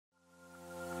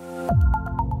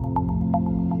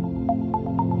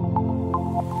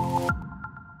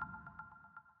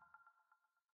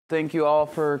Thank you all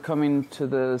for coming to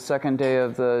the second day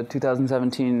of the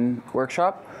 2017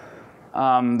 workshop.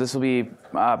 This will be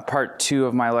part 2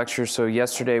 of my lecture. So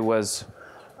yesterday was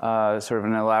sort of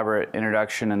an elaborate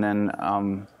introduction, and then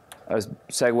a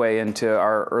segue into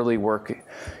our early work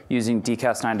using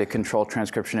dCas9 to control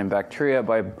transcription in bacteria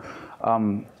by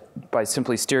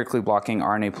simply sterically blocking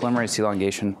RNA polymerase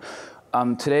elongation.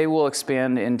 Today we'll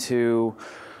expand into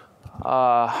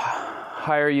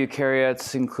higher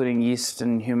eukaryotes, including yeast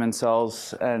and human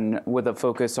cells, and with a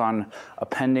focus on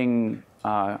appending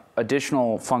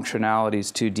additional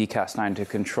functionalities to dCas9 to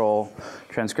control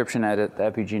transcription, edit the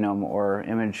epigenome, or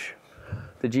image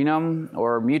the genome,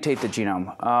 or mutate the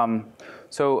genome.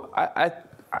 So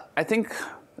I think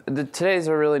today is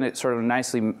a really sort of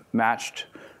nicely matched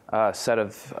set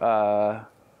of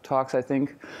talks, I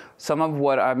think. Some of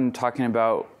what I'm talking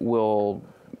about will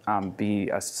be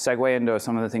a segue into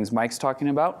some of the things Mike's talking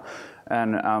about.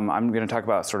 And I'm going to talk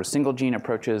about sort of single gene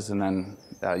approaches, and then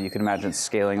you can imagine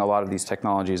scaling a lot of these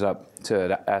technologies up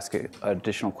to ask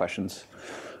additional questions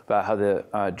about how the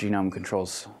genome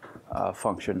controls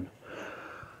function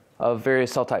of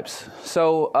various cell types.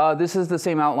 So this is the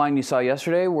same outline you saw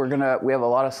yesterday. We have a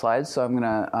lot of slides, so I'm going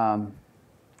to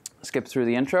skip through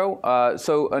the intro.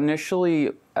 So initially,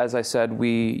 as I said,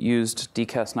 we used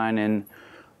dCas9 in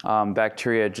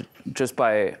bacteria just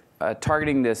by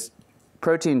targeting this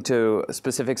protein to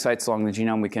specific sites along the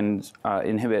genome. We can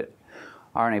inhibit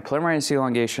RNA polymerase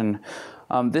elongation.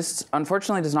 This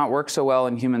unfortunately does not work so well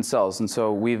in human cells, and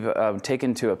so we've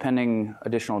taken to appending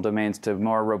additional domains to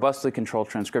more robustly control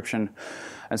transcription.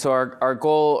 And so our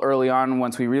goal early on,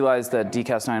 once we realized that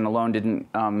dCas9 alone didn't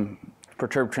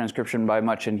perturb transcription by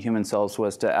much in human cells,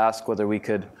 was to ask whether we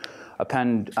could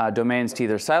append domains to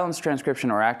either silence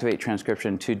transcription or activate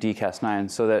transcription to dCas9,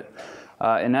 so that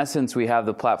in essence we have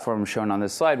the platform shown on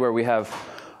this slide, where we have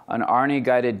an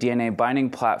RNA-guided DNA binding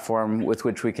platform with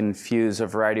which we can fuse a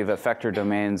variety of effector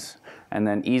domains and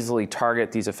then easily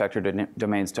target these effector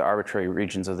domains to arbitrary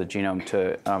regions of the genome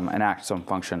to enact some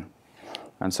function.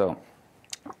 And so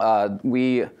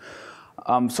we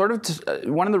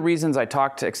one of the reasons I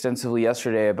talked extensively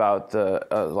yesterday about the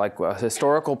a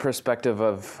historical perspective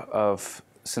of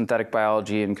synthetic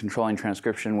biology and controlling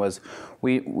transcription was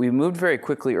we moved very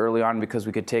quickly early on because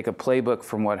we could take a playbook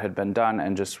from what had been done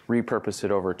and just repurpose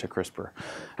it over to CRISPR.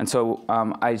 And so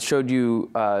I showed you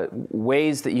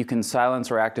ways that you can silence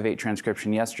or activate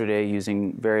transcription yesterday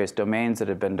using various domains that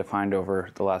had been defined over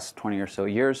the last 20 or so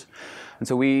years. And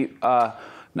so we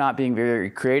not being very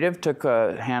creative, took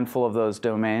a handful of those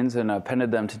domains and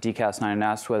appended them to dCas9 and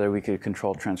asked whether we could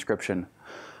control transcription.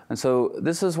 And so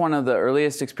this is one of the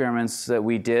earliest experiments that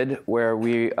we did, where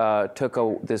we took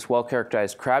this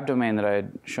well-characterized CRAB domain that I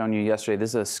had shown you yesterday. This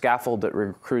is a scaffold that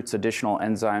recruits additional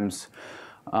enzymes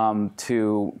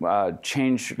to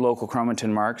change local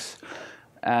chromatin marks.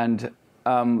 And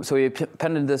so we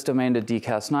appended this domain to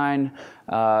dCas9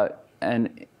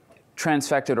 and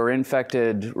transfected or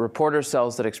infected reporter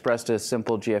cells that expressed a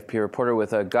simple GFP reporter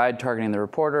with a guide targeting the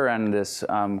reporter and this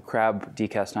CRAB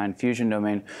dCas9 fusion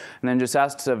domain, and then just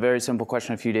asked a very simple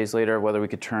question a few days later whether we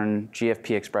could turn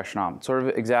GFP expression on. Sort of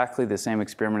exactly the same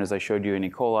experiment as I showed you in E.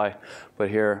 coli, but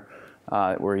here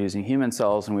we're using human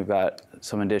cells, and we've got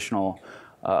some additional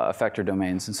effector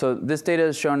domains. And so this data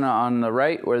is shown on the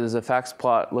right, where there's a FACS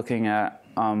plot looking at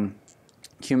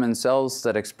human cells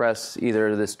that express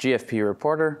either this GFP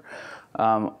reporter,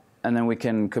 and then we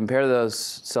can compare those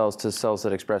cells to cells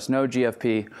that express no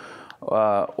GFP,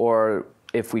 or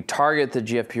if we target the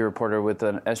GFP reporter with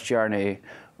an sgRNA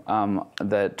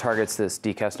that targets this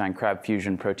dCas9 CRAB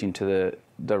fusion protein to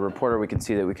the reporter, we can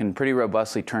see that we can pretty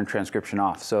robustly turn transcription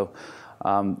off. So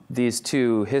these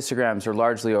two histograms are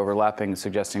largely overlapping,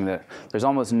 suggesting that there's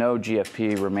almost no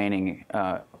GFP remaining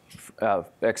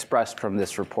expressed from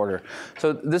this reporter.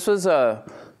 So this was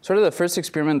sort of the first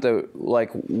experiment that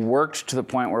worked to the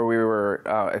point where we were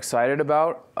excited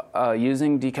about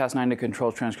using dCas9 to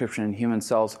control transcription in human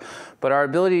cells. But our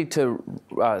ability to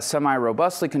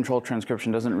semi-robustly control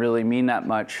transcription doesn't really mean that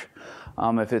much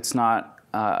if it's not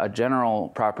a general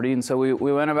property. And so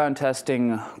we went about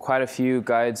testing quite a few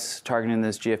guides targeting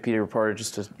this GFP reporter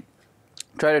just to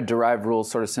try to derive rules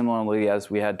sort of similarly as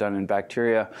we had done in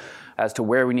bacteria as to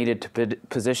where we needed to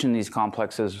position these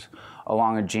complexes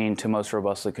along a gene to most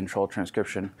robustly control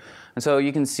transcription. And so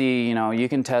you can see, you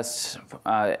can test,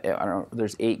 I don't know,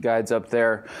 there's 8 guides up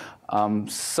there.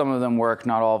 Some of them work,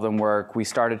 not all of them work. We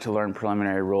started to learn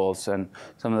preliminary rules, and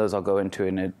some of those I'll go into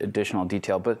in additional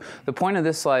detail. But the point of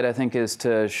this slide, I think, is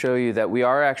to show you that we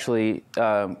are actually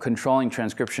controlling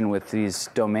transcription with these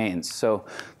domains. So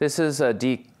this is a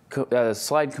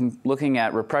slide looking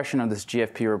at repression of this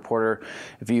GFP reporter.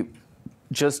 If you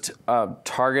just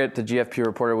target the GFP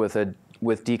reporter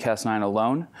with dCas9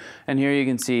 alone, and here you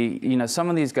can see, some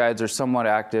of these guides are somewhat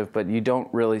active, but you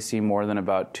don't really see more than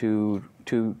about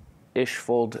two-ish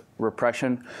fold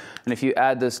repression. And if you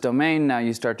add this domain, now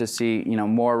you start to see,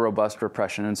 more robust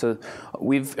repression. And so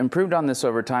we've improved on this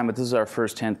over time, but this is our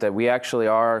first hint that we actually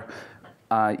are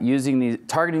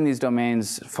targeting these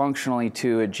domains functionally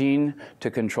to a gene to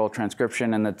control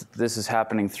transcription, and that this is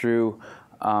happening through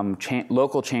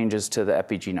local changes to the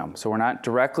epigenome. So we're not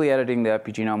directly editing the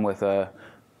epigenome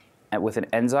with an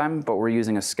enzyme, but we're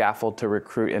using a scaffold to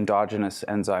recruit endogenous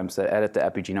enzymes that edit the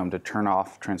epigenome to turn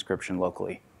off transcription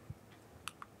locally.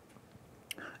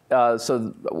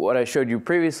 So what I showed you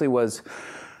previously was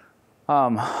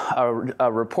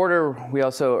a reporter. We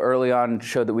also early on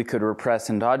showed that we could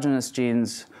repress endogenous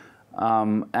genes,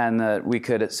 and that we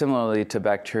could, similarly to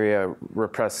bacteria,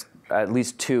 repress at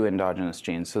least 2 endogenous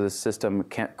genes. So this system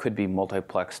could be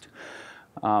multiplexed.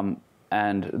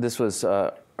 And this was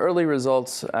early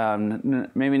results.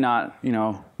 Maybe not,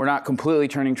 we're not completely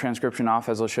turning transcription off,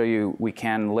 as I'll show you we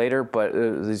can later, but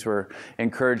these were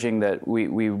encouraging that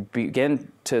we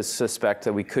begin to suspect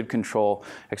that we could control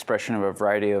expression of a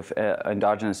variety of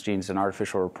endogenous genes in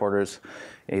artificial reporters,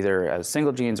 either as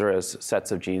single genes or as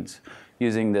sets of genes,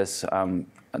 using these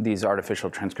artificial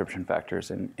transcription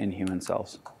factors in human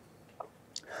cells.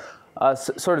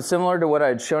 Sort of similar to what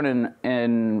I'd shown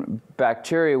in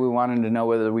bacteria, we wanted to know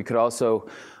whether we could also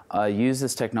use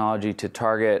this technology to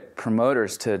target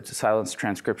promoters to silence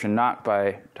transcription, not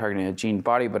by targeting a gene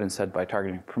body, but instead by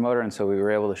targeting a promoter. And so we were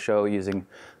able to show, using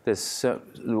this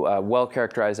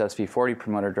well-characterized SV40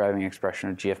 promoter driving expression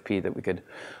of GFP, that we could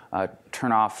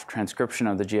turn off transcription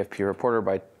of the GFP reporter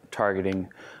by targeting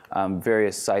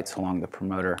various sites along the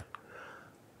promoter.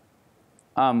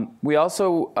 We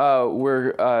also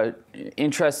were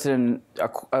interested in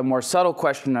a more subtle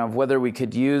question of whether we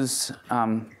could use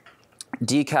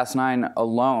dCas9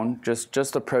 alone,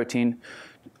 just a protein,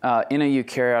 in a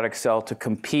eukaryotic cell to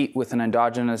compete with an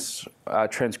endogenous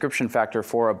transcription factor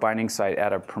for a binding site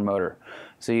at a promoter.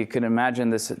 So you can imagine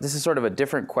this is sort of a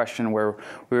different question where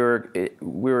we were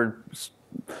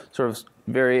sort of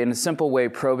in a simple way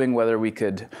probing whether we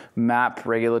could map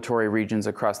regulatory regions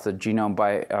across the genome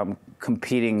by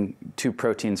competing 2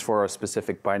 proteins for a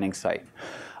specific binding site.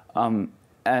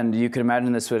 And you can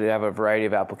imagine this would have a variety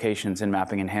of applications in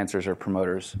mapping enhancers or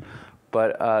promoters.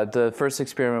 But the first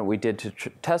experiment we did to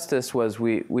test this was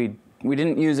we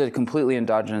didn't use a completely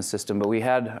endogenous system, but we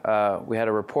had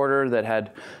a reporter that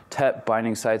had TET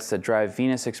binding sites that drive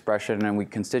venous expression, and we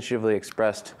constitutively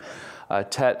expressed a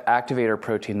TET activator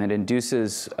protein that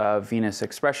induces venous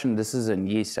expression. This is in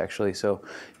yeast, actually, so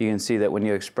you can see that when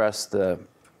you express this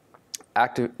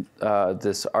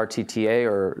RTTA,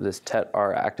 or this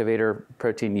TET-R activator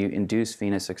protein, you induce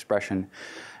venous expression.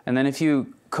 And then if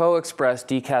you co-express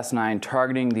dCas9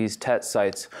 targeting these TET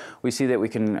sites, we see that we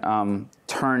can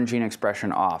turn gene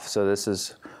expression off. So this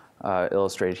is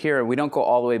illustrated here. We don't go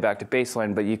all the way back to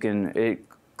baseline, but it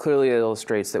clearly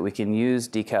illustrates that we can use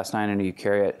dCas9 in a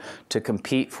eukaryote to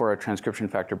compete for a transcription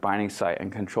factor binding site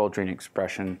and control gene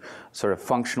expression, sort of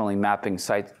functionally mapping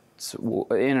sites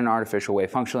in an artificial way,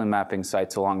 functionally mapping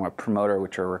sites along a promoter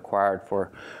which are required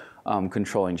for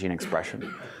controlling gene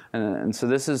expression. And so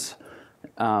this is,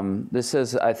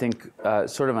 I think,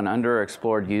 sort of an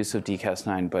underexplored use of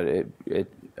dCas9, but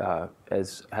it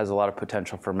has a lot of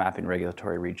potential for mapping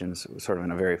regulatory regions sort of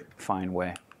in a very fine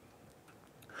way.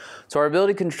 So our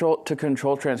ability to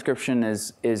control transcription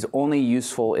is only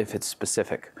useful if it's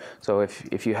specific. So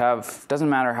if you have, doesn't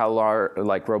matter how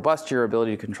robust your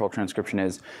ability to control transcription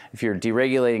is, if you're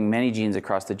deregulating many genes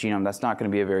across the genome, that's not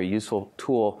going to be a very useful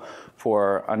tool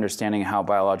for understanding how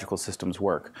biological systems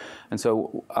work. And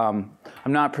so I'm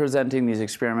not presenting these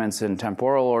experiments in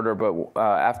temporal order, but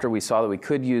after we saw that we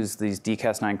could use these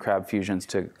dCas9 crab fusions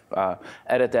to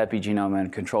edit the epigenome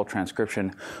and control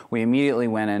transcription, we immediately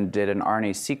went and did an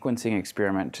RNA sequencing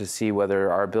experiment to see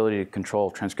whether our ability to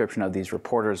control transcription of these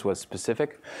reporters was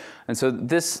specific. And so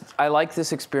I like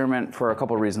this experiment for a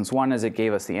couple of reasons. One is it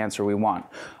gave us the answer we want.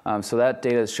 So that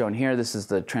data is shown here. This is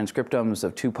the transcriptomes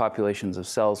of 2 populations of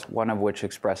cells, one of which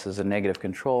expresses a negative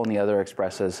control and the other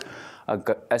expresses a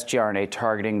sgRNA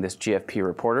targeting this GFP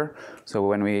reporter. So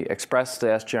when we express the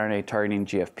sgRNA targeting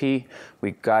GFP,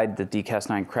 we guide the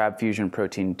dCas9 crab fusion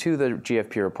protein to the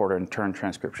GFP reporter and turn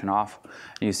transcription off.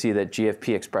 And you see that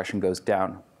GFP expression goes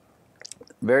down.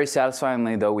 Very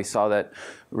satisfyingly, though, we saw that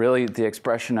really the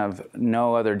expression of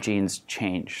no other genes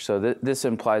change. So this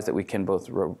implies that we can both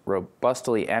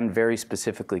robustly and very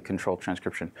specifically control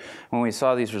transcription. When we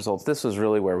saw these results, this was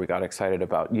really where we got excited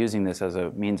about using this as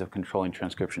a means of controlling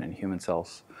transcription in human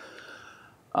cells.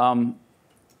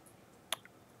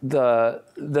 The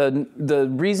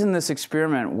reason this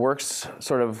experiment works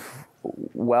sort of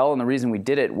well, and the reason we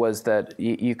did it, was that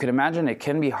you could imagine it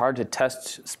can be hard to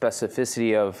test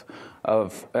specificity of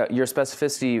your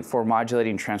specificity for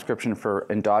modulating transcription for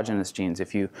endogenous genes.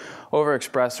 If you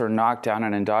overexpress or knock down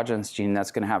an endogenous gene, that's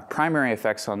going to have primary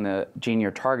effects on the gene you're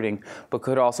targeting, but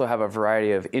could also have a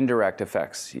variety of indirect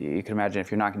effects. You can imagine if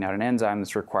you're knocking down an enzyme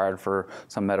that's required for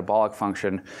some metabolic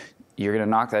function, you're going to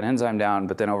knock that enzyme down,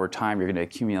 but then over time you're going to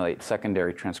accumulate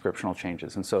secondary transcriptional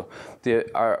changes. And so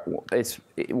it's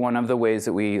one of the ways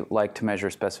that we like to measure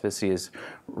specificity is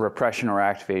repression or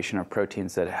activation of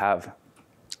proteins that have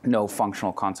no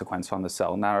functional consequence on the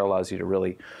cell. And that allows you to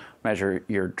really measure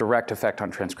your direct effect on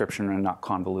transcription and not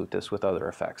convolute this with other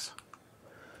effects.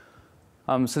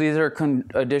 So these are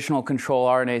additional control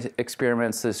RNA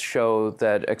experiments that show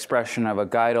that expression of a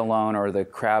guide alone or the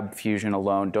Crab fusion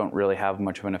alone don't really have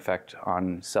much of an effect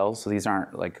on cells. So these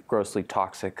aren't like grossly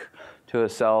toxic to a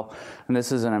cell. And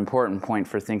this is an important point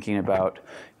for thinking about,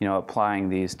 applying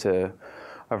these to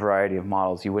a variety of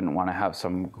models. You wouldn't want to have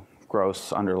some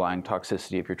gross underlying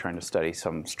toxicity if you're trying to study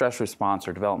some stress response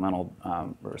or developmental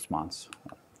response.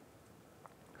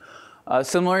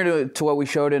 Similar to what we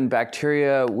showed in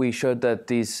bacteria, we showed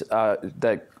that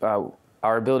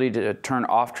our ability to turn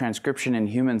off transcription in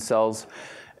human cells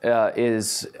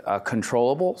is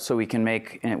controllable. So we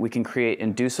can create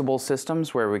inducible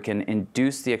systems where we can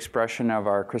induce the expression of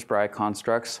our CRISPRi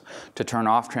constructs to turn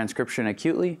off transcription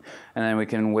acutely, and then we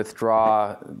can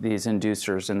withdraw these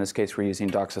inducers. In this case, we're using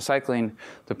doxycycline.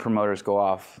 The promoters go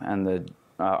off, and the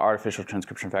artificial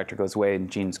transcription factor goes away,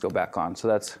 and genes go back on. So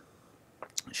that's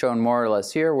shown more or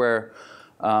less here, where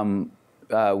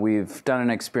we've done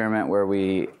an experiment where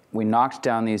we knocked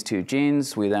down these two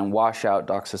genes. We then wash out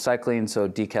doxycycline, so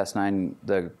DCAS9,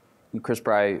 the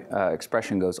CRISPRi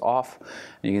expression goes off,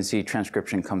 and you can see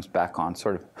transcription comes back on,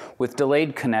 sort of with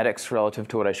delayed kinetics relative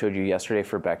to what I showed you yesterday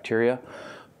for bacteria,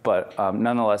 but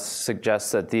nonetheless suggests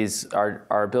that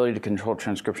our ability to control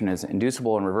transcription is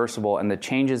inducible and reversible, and the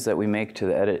changes that we make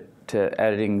to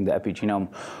editing the epigenome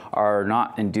are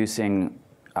not inducing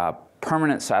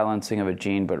permanent silencing of a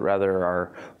gene, but rather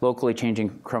are locally changing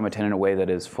chromatin in a way that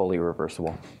is fully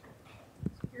reversible.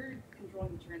 You're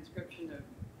controlling the transcription of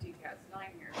DCAS9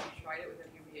 here. Have you tried it with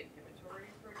any of the inhibitory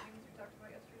proteins we talked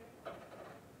about yesterday?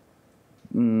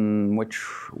 Which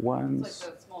ones? It's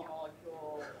like the small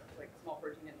molecule, like small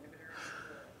protein inhibitors,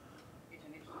 the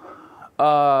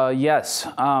HNH. Yes.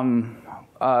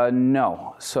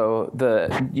 No. So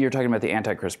you're talking about the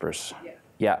anti-CRISPRs. Yeah.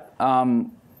 Yeah.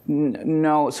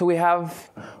 No. So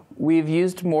we've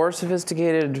used more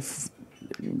sophisticated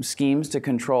schemes to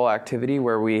control activity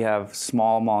where we have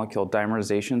small molecule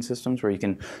dimerization systems where you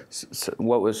can,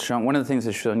 what was shown, one of the things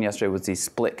that's shown yesterday was these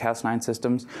split Cas9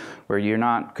 systems where you're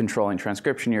not controlling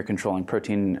transcription, you're controlling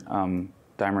protein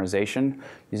dimerization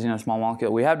using a small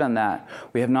molecule. We have done that.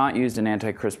 We have not used an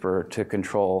anti-CRISPR to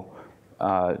control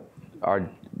our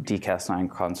DCAS9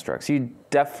 constructs. You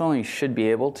definitely should be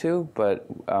able to, but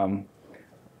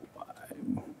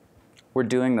we're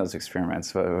doing those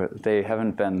experiments, but they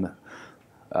haven't been,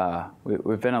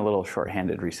 we've been a little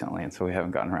short-handed recently, and so we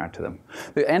haven't gotten around to them.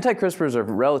 The anti-CRISPRs are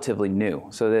relatively new,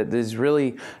 so that these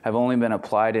really have only been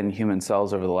applied in human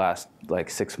cells over the last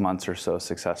 6 months or so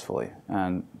successfully.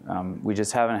 And we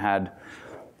just haven't had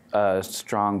a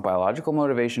strong biological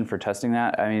motivation for testing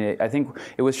that. I mean, I think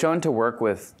it was shown to work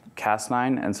with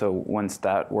Cas9, and so once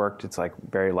that worked, it's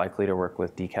very likely to work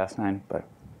with DCAS9, but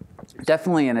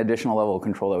definitely an additional level of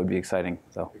control that would be exciting.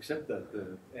 So. Except that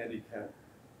the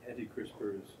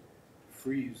anti-CRISPRs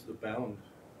freeze the bound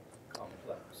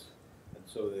complex, and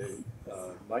so they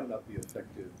might not be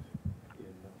effective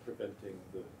in preventing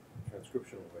the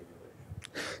transcriptional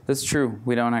regulation. That's true.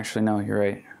 We don't actually know. You're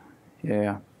right.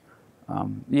 Yeah.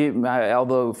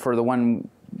 Although for the one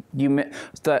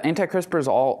the anti-CRISPRs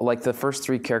all, the first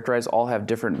three characterized, all have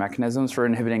different mechanisms for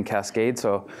inhibiting cascade.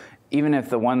 So even if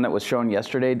the one that was shown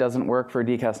yesterday doesn't work for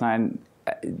DCAS9,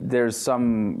 there's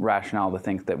some rationale to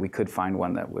think that we could find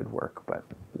one that would work, but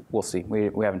we'll see.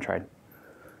 We haven't tried.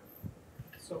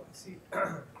 So I see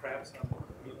crabs on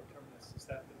the terminus. Is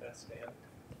that the best end,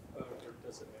 or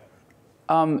does it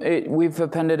matter? We've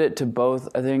appended it to both,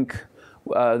 I think.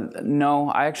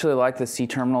 No, I actually like the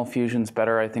C-terminal fusions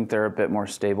better. I think they're a bit more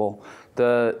stable.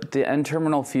 The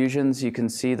N-terminal fusions, you can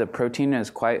see the protein is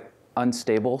quite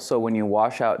unstable. So when you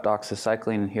wash out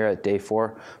doxycycline here at day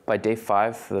 4, by day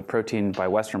 5, the protein by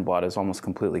Western blot is almost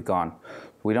completely gone.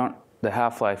 The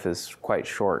half-life is quite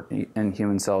short in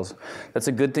human cells. That's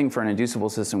a good thing for an inducible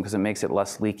system because it makes it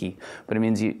less leaky. But it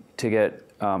means to get,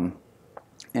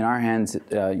 in our hands,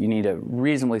 you need a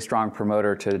reasonably strong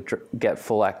promoter to get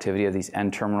full activity of these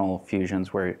N-terminal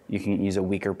fusions, where you can use a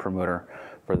weaker promoter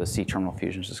for the C-terminal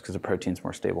fusions just because the protein's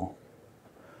more stable.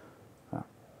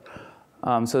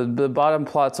 So the bottom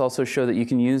plots also show that you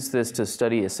can use this to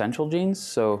study essential genes.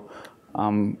 So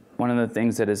one of the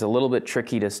things that is a little bit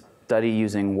tricky to study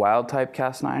using wild-type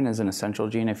Cas9 as an essential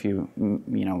gene, if you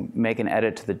make an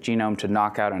edit to the genome to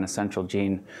knock out an essential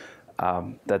gene,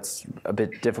 that's a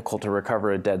bit difficult to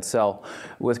recover a dead cell.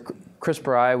 With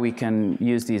CRISPRi, we can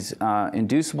use these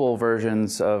inducible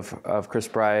versions of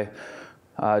CRISPRi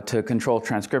to control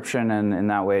transcription, and in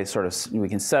that way we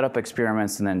can set up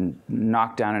experiments and then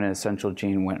knock down an essential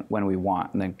gene when we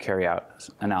want, and then carry out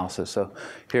analysis. So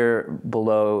here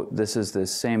below, this is the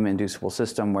same inducible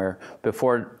system where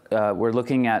before we're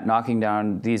looking at knocking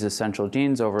down these essential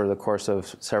genes over the course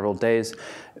of several days.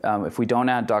 If we don't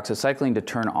add doxycycline to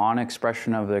turn on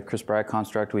expression of the CRISPRi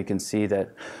construct, we can see that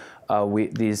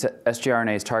these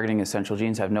sgRNAs targeting essential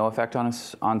genes have no effect on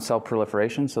cell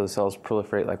proliferation, so the cells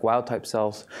proliferate like wild-type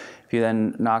cells. If you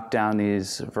then knock down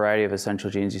these variety of essential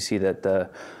genes, you see that the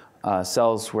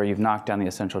cells where you've knocked down the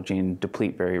essential gene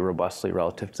deplete very robustly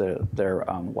relative to their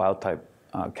wild-type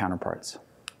counterparts.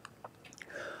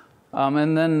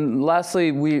 And then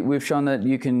lastly, we've shown that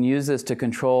you can use this to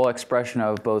control expression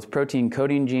of both protein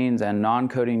coding genes and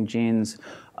non-coding genes.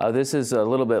 This is a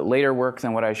little bit later work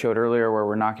than what I showed earlier, where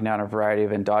we're knocking down a variety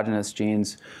of endogenous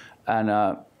genes.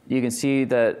 And you can see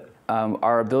that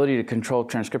our ability to control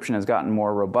transcription has gotten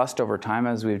more robust over time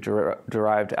as we've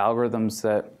derived algorithms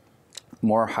that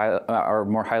are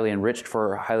more highly enriched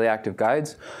for highly active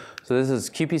guides. So this is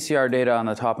qPCR data on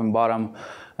the top and bottom,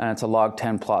 and it's a log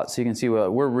 10 plot. So you can see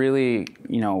we're really,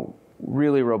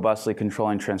 really robustly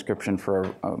controlling transcription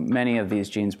for many of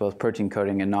these genes, both protein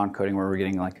coding and non-coding, where we're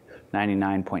getting like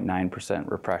 99.9%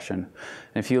 repression.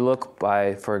 And if you look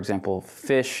by, for example,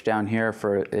 fish down here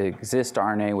for exist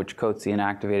RNA, which coats the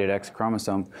inactivated X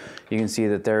chromosome, you can see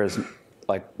that there is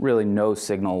like really no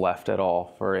signal left at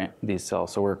all for these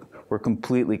cells. So we're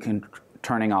completely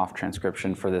turning off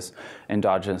transcription for this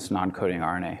endogenous non-coding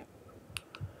RNA.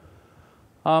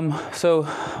 So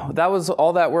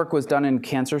all that work was done in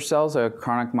cancer cells, a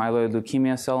chronic myeloid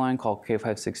leukemia cell line called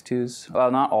K562s. Well,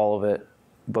 not all of it,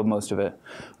 but most of it.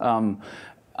 Some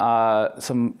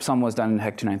was done in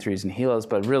HEC293s and HeLAs,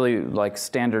 but really like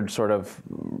standard sort of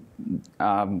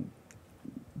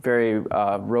very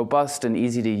robust and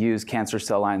easy to use cancer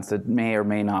cell lines that may or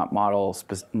may not model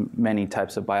many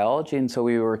types of biology. And so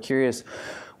we were curious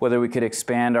whether we could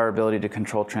expand our ability to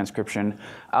control transcription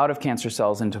out of cancer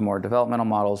cells into more developmental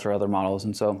models or other models.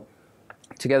 And so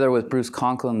together with Bruce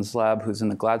Conklin's lab, who's in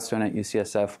the Gladstone at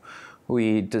UCSF,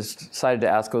 we decided to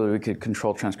ask whether we could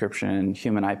control transcription in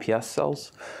human iPS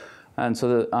cells. And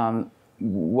so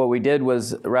what we did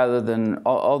was, rather than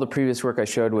all the previous work I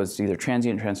showed was either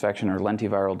transient transfection or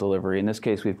lentiviral delivery. In this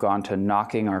case, we've gone to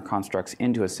knocking our constructs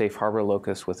into a safe harbor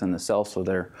locus within the cell, so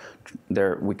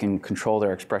we can control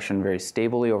their expression very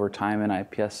stably over time in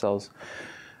iPS cells.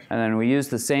 And then we used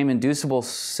the same inducible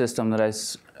system that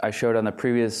I showed on the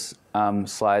previous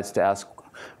slides to ask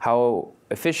how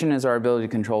efficient is our ability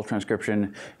to control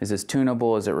transcription? Is this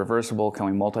tunable? Is it reversible? Can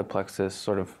we multiplex this?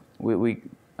 Sort of, we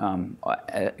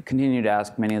continue to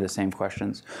ask many of the same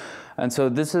questions. And so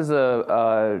this is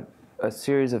a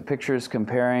series of pictures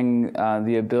comparing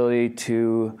the ability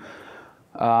to,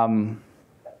 the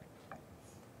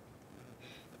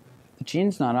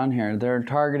gene's not on here. They're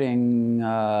targeting,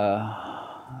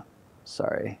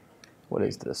 sorry, what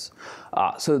is this?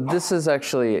 So this is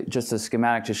actually just a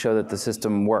schematic to show that the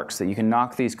system works, that you can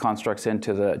knock these constructs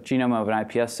into the genome of an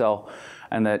iPS cell,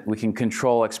 and that we can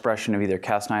control expression of either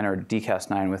Cas9 or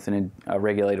dCas9 within a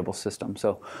regulatable system.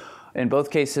 So in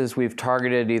both cases, we've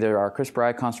targeted either our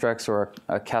CRISPRi constructs or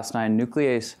a Cas9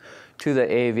 nuclease to the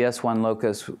AAVS1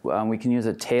 locus. We can use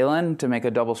a TALEN to make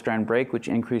a double-strand break, which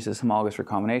increases homologous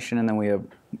recombination, and then we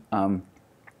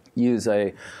use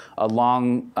a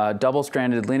long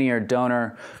double-stranded linear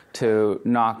donor to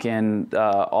knock in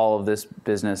all of this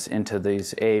business into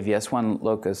these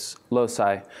AAVS1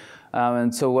 loci.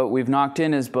 And so what we've knocked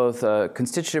in is both a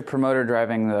constitutive promoter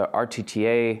driving the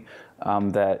RTTA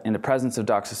that in the presence of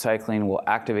doxycycline will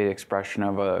activate expression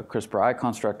of a CRISPRi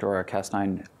construct or a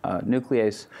Cas9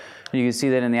 nuclease. And you can see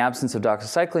that in the absence of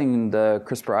doxycycline, the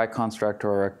CRISPRi construct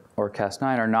or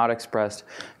Cas9 are not expressed.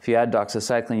 If you add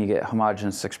doxycycline, you get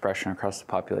homogeneous expression across the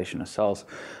population of cells.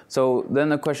 So then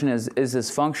the question is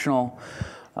this functional?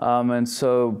 And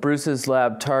so Bruce's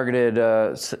lab targeted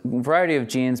a variety of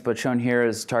genes, but shown here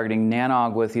is targeting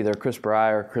NANOG with either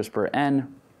CRISPRi or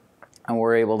CRISPR-N. And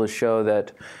we're able to show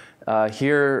that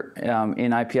here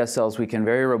in iPS cells, we can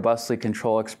very robustly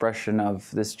control expression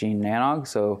of this gene NANOG.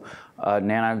 So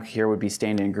NANOG here would be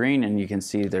stained in green, and you can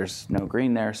see there's no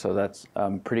green there, so that's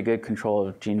pretty good control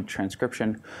of gene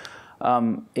transcription.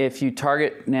 If you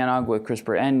target NANOG with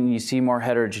CRISPR-N, you see more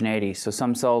heterogeneity. So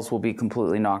some cells will be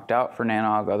completely knocked out for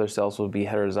NANOG, other cells will be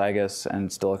heterozygous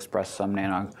and still express some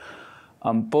NANOG.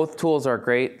 Both tools are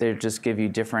great. They just give you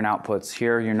different outputs.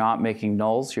 Here, you're not making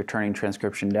nulls. You're turning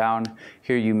transcription down.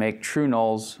 Here, you make true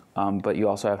nulls, but you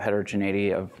also have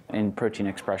heterogeneity in protein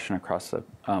expression across the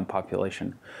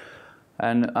population.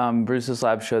 And Bruce's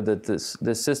lab showed that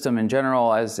this system in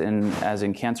general, as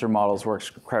in cancer models, works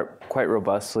quite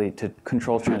robustly to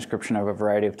control transcription of a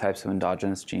variety of types of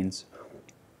endogenous genes.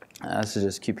 This is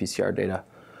just qPCR data.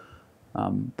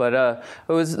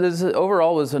 This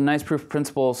overall was a nice proof of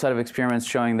principle set of experiments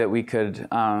showing that we could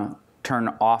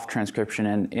turn off transcription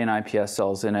in iPS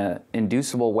cells in an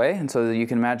inducible way. And so that you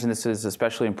can imagine this is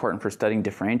especially important for studying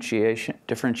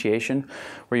differentiation,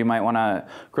 where you might want to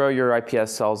grow your iPS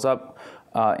cells up,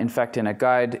 infect in a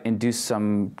guide, induce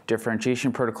some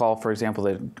differentiation protocol, for example,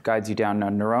 that guides you down a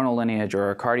neuronal lineage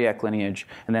or a cardiac lineage,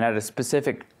 and then at a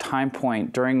specific time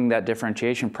point during that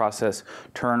differentiation process,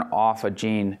 turn off a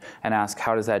gene and ask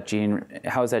how is that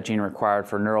gene required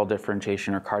for neural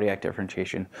differentiation or cardiac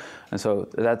differentiation. And so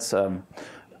that's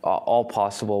all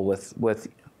possible with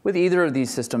either of these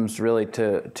systems, really,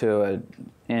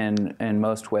 in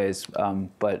most ways,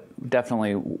 but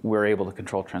definitely we're able to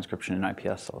control transcription in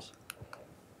iPS cells.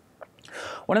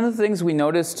 One of the things we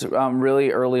noticed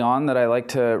really early on that I like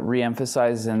to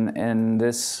re-emphasize in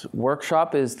this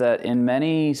workshop is that in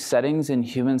many settings in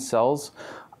human cells,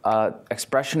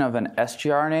 expression of an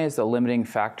sgRNA is the limiting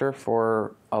factor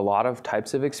for a lot of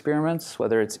types of experiments,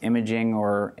 whether it's imaging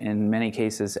or, in many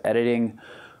cases, editing,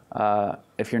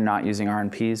 if you're not using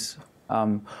RNPs,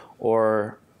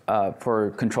 or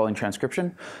for controlling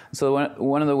transcription. So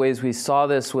one of the ways we saw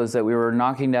this was that we were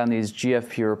knocking down these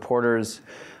GFP reporters,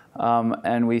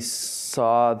 and we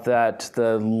saw that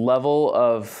the level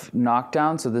of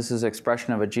knockdown, so this is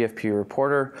expression of a GFP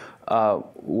reporter,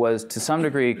 was to some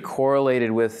degree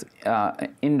correlated with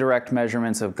indirect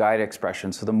measurements of guide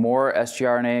expression. So the more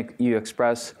sgRNA you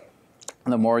express,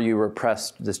 the more you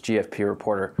repress this GFP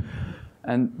reporter.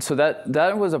 And so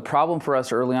that was a problem for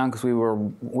us early on because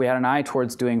we had an eye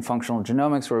towards doing functional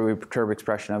genomics where we perturb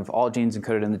expression of all genes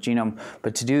encoded in the genome.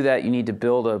 But to do that, you need to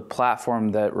build a platform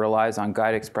that relies on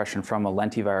guide expression from a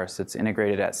lentivirus that's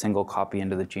integrated at single copy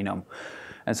into the genome.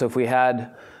 And so if we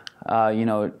had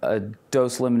a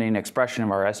dose-limiting expression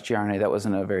of our sgRNA, that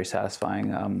wasn't a very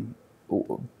satisfying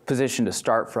position to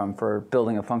start from for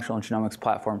building a functional genomics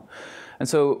platform. And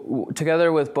so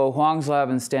together with Bo Huang's lab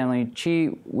and Stanley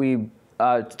Chi, we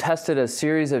tested a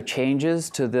series of changes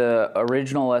to the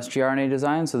original sgRNA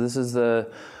design. So this is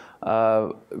the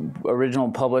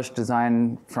original published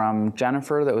design from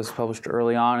Jennifer that was published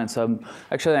early on. And so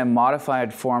actually a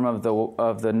modified form of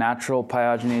the natural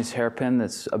Pyogenes hairpin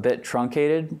that's a bit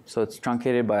truncated. So it's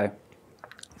truncated by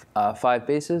 5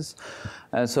 bases.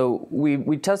 And so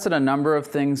we tested a number of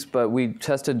things, but we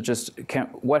tested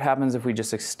what happens if we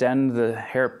just extend the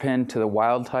hairpin to the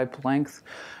wild type length.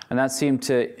 And that seemed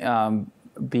to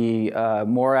be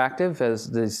more active, as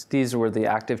these were the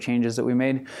active changes that we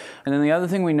made. And then the other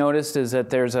thing we noticed is that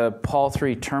there's a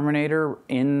Pol3 terminator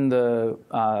in the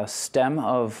stem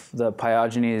of the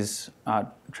Pyogenes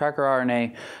tracker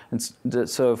RNA. And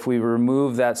so if we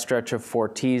remove that stretch of 4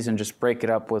 T's and just break it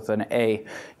up with an A,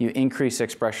 you increase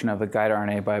expression of the guide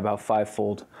RNA by about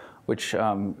 5-fold, which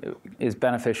is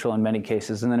beneficial in many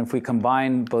cases. And then if we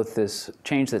combine both this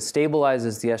change that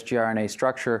stabilizes the sgRNA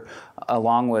structure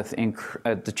along with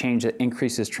the change that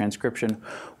increases transcription,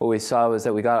 what we saw was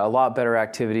that we got a lot better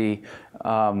activity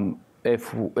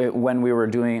when we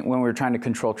were trying to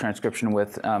control transcription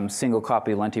with single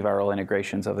copy lentiviral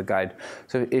integrations of the guide.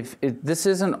 So if this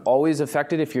isn't always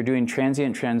affected if you're doing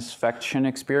transient transfection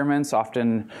experiments,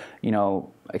 often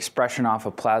expression off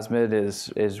a plasmid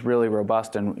is really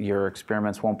robust, and your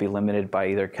experiments won't be limited by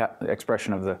either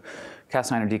expression of the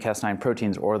Cas9 or Dcas9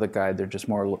 proteins or the guide. They're just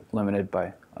more limited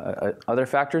by other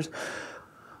factors.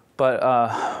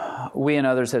 But we and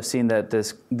others have seen that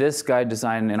this guide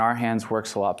design in our hands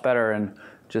works a lot better. And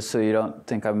just so you don't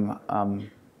think I'm,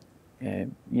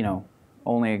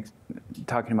 only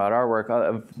talking about our work,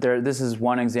 this is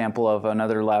one example of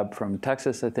another lab from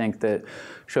Texas, I think, that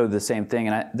showed the same thing.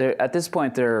 And at this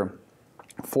point, there are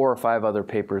 4 or 5 other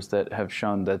papers that have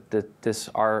shown that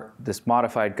this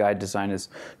modified guide design is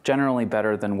generally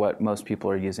better than what most people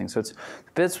are using. So it's a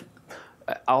bit,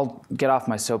 I'll get off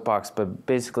my soapbox, but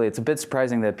basically it's a bit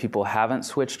surprising that people haven't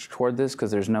switched toward this,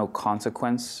 because there's no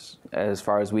consequence as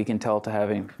far as we can tell to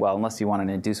having, well, unless you want an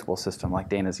inducible system like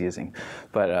Dana's using.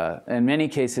 But in many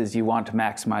cases, you want to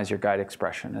maximize your guide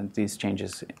expression, and these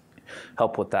changes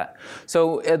help with that.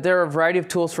 So there are a variety of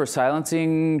tools for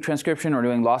silencing transcription or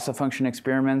doing loss of function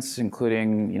experiments,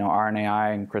 including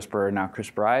RNAi and CRISPR, and now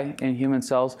CRISPRi in human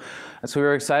cells. And so we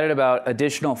were excited about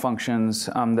additional functions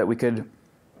that we could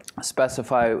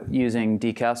specify using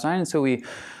dCas9. And so we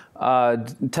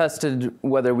tested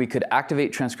whether we could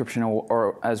activate transcription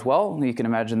or as well. You can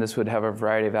imagine this would have a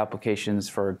variety of applications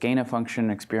for gain-of-function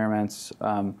experiments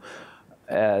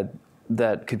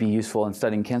that could be useful in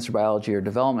studying cancer biology or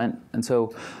development. And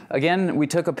so, again, we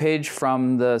took a page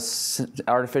from the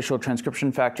artificial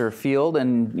transcription factor field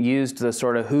and used the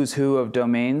sort of who's who of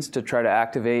domains to try to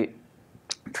activate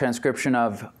transcription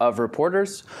of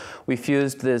reporters. We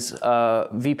fused this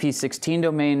VP16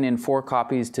 domain in 4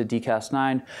 copies to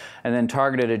dCas9, and then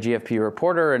targeted a GFP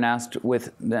reporter and asked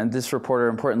and this reporter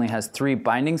importantly has 3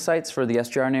 binding sites for the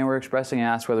sgRNA we're expressing, and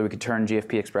asked whether we could turn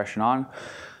GFP expression on.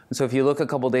 And so if you look a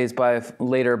couple days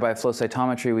later by flow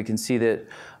cytometry, we can see that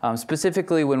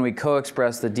specifically when we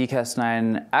co-express the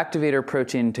dCas9 activator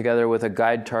protein together with a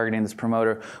guide targeting this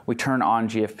promoter, we turn on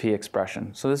GFP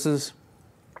expression. So this is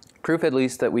proof at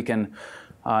least that we can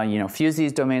fuse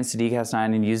these domains to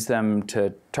dCas9 and use them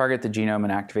to target the genome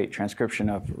and activate transcription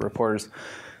of reporters.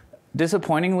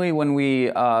 Disappointingly, when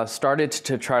we started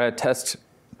to try to test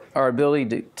our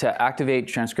ability to activate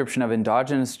transcription of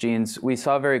endogenous genes, we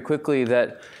saw very quickly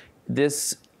that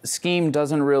this scheme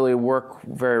doesn't really work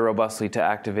very robustly to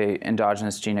activate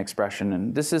endogenous gene expression.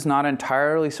 And this is not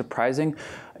entirely surprising.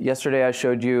 Yesterday I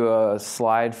showed you a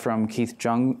slide from Keith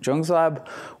Jung's lab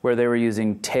where they were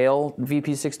using tail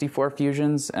VP64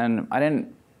 fusions, and I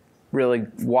didn't really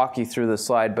walk you through the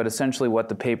slide, but essentially what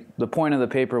the point of the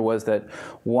paper was that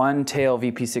one tail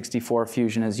VP64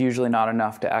 fusion is usually not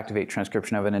enough to activate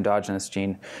transcription of an endogenous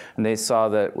gene. And they saw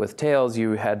that with tails,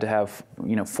 you had to have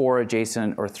 3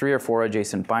 or 4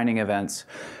 adjacent binding events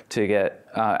to get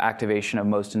activation of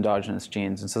most endogenous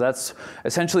genes. And so that's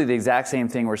essentially the exact same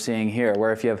thing we're seeing here,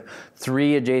 where if you have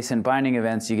 3 adjacent binding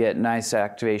events, you get nice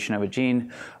activation of a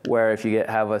gene, where if you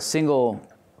have a single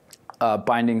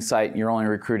binding site, you're only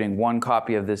recruiting 1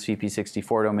 copy of this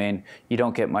VP64 domain, you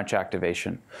don't get much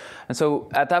activation. And so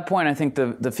at that point, I think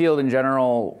the field in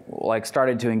general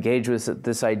started to engage with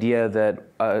this idea that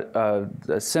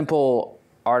a simple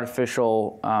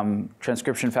artificial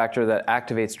transcription factor that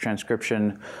activates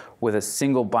transcription with a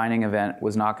single binding event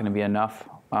was not going to be enough,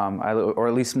 or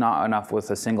at least not enough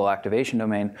with a single activation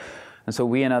domain. And so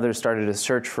we and others started to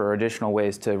search for additional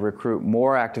ways to recruit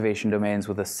more activation domains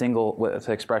with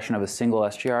the expression of a single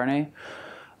sgRNA. And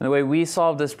the way we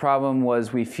solved this problem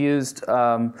was we fused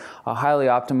a highly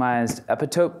optimized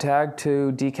epitope tag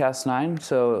to dCas9.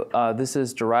 So this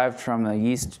is derived from the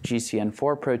yeast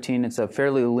GCN4 protein. It's a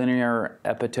fairly linear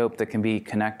epitope that can be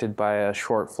connected by a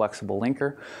short flexible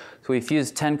linker. So we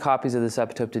fused 10 copies of this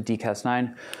epitope to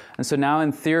dCas9. And so now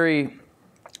in theory,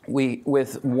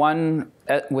 with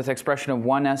expression of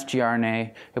 1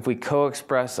 sgRNA, if we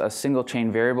co-express a single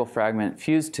chain variable fragment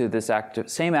fused to this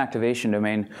same activation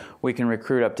domain, we can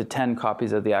recruit up to 10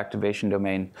 copies of the activation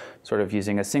domain, sort of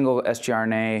using a single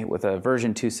sgRNA with a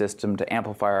version 2 system to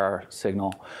amplify our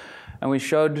signal. And we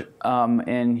showed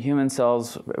in human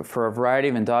cells for a variety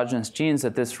of endogenous genes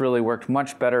that this really worked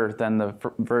much better than the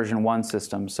version 1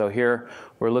 system. So here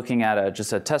we're looking at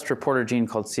just a test reporter gene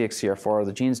called CXCR4.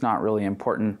 The gene's not really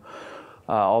important,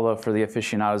 although for the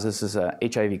aficionados this is a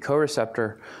HIV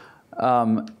co-receptor.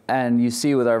 And you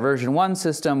see with our version 1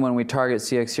 system, when we target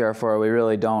CXCR4, we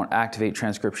really don't activate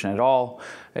transcription at all.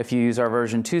 If you use our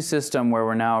version 2 system, where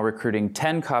we're now recruiting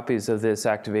 10 copies of this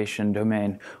activation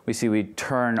domain, we see we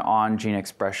turn on gene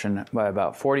expression by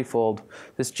about 40-fold.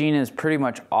 This gene is pretty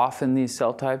much off in these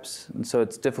cell types, and so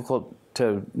it's difficult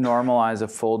to normalize a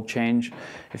fold change.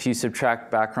 If you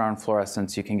subtract background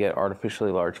fluorescence, you can get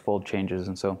artificially large fold changes,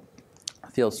 and so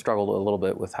the field struggled a little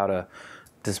bit with how to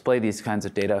display these kinds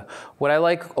of data. What I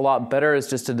like a lot better is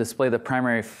just to display the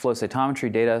primary flow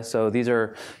cytometry data. So these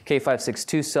are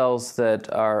K562 cells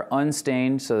that are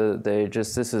unstained, so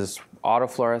this is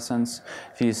autofluorescence.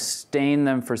 If you stain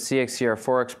them for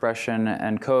CXCR4 expression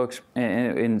and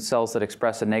in cells that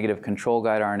express a negative control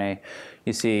guide RNA,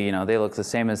 you see, they look the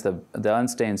same as the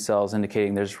unstained cells,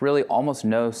 indicating there's really almost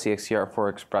no CXCR4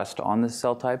 expressed on this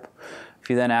cell type. If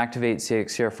you then activate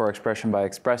CXCR4 expression by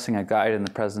expressing a guide in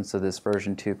the presence of this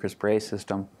version 2 CRISPRi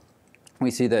system, we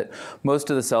see that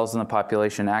most of the cells in the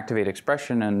population activate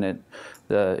expression, and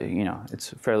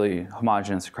it's fairly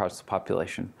homogeneous across the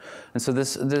population. And so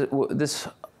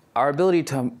our ability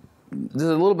to, this is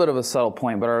a little bit of a subtle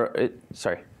point, but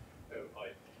sorry.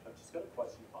 I've just got a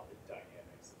question about the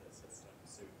dynamics of the system.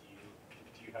 So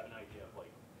do you have an idea of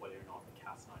whether or not the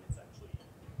Cas9 is actually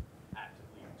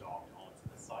actively docked onto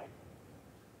the site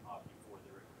before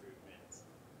the recruitment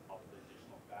of the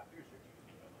additional factors, or do you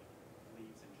think of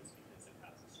leaves and just because it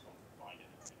has a strong binding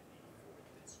affinity for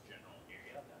this general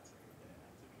area, that's the activation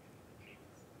of the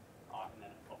genes? And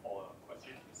then a follow-up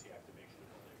question: do you see activation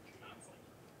of other genes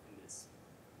in this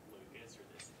locus or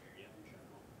this area in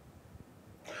general?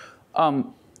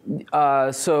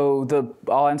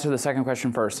 I'll answer the second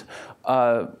question first.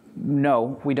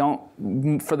 No, we don't.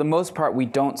 For the most part, we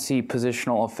don't see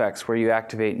positional effects where you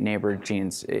activate neighbor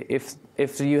genes. If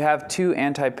you have two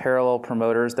anti-parallel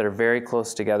promoters that are very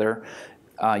close together,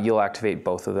 you'll activate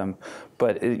both of them.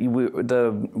 But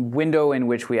the window in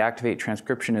which we activate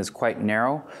transcription is quite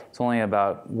narrow. It's only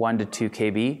about 1 to 2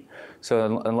 kb.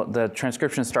 So the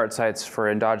transcription start sites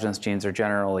for endogenous genes are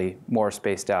generally more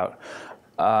spaced out.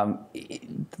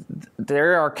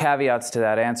 There are caveats to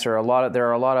that answer. There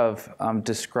are a lot of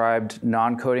described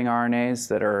non-coding RNAs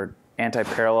that are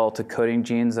anti-parallel to coding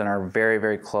genes and are very,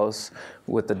 very close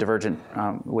with the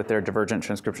with their divergent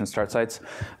transcription start sites.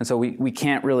 And so we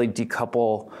can't really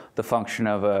decouple the function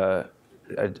of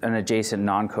an adjacent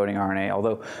non-coding RNA,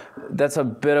 although that's a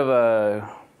bit of a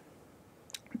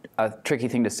tricky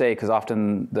thing to say, because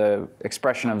often the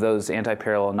expression of those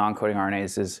anti-parallel non-coding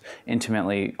RNAs is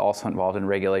intimately also involved in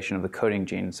regulation of the coding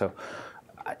gene. So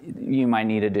you might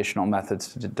need additional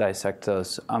methods to dissect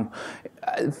those.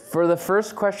 For the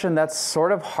first question, that's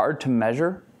sort of hard to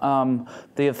measure.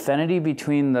 The affinity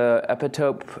between the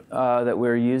epitope that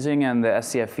we're using and the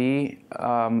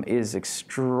scFv is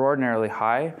extraordinarily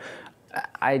high.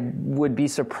 I would be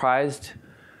surprised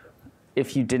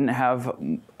if you didn't have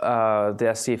the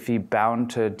scFv bound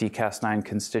to dCas9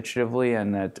 constitutively,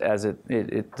 and that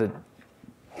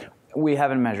we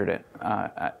haven't measured it.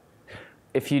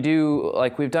 If you do,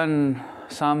 we've done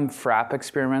some FRAP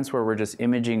experiments where we're just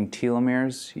imaging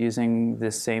telomeres using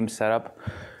this same setup,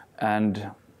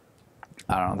 and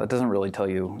I don't know, that doesn't really tell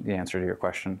you the answer to your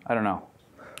question. I don't know.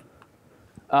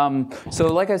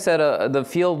 So like I said, the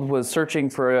field was searching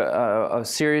for a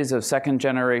series of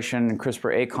second-generation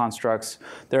CRISPR-A constructs.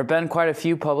 There have been quite a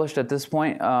few published at this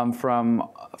point from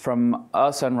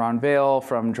us and Ron Vale,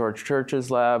 from George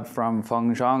Church's lab, from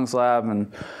Feng Zhang's lab,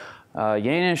 and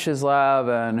Yanish's lab,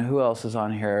 and who else is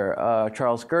on here?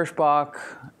 Charles Gershbach,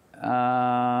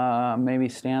 maybe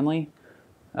Stanley.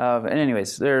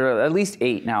 Anyways, there are at least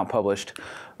 8 now published.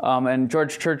 And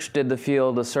George Church did the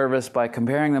field a service by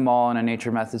comparing them all in a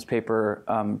Nature Methods paper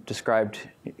described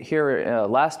here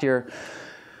last year.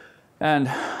 And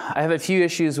I have a few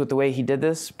issues with the way he did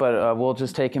this, but we'll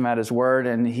just take him at his word.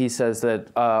 And he says that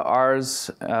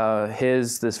ours,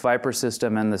 this Viper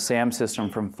system, and the SAM system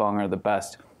from Feng are the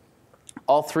best.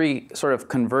 All three sort of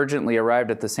convergently arrived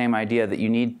at the same idea that you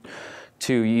need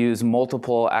to use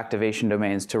multiple activation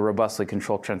domains to robustly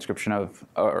control transcription of,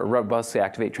 or robustly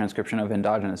activate transcription of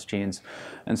endogenous genes.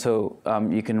 And so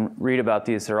you can read about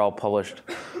these, they're all published,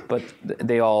 but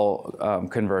they all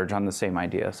converge on the same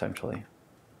idea, essentially.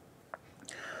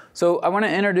 So I want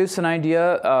to introduce an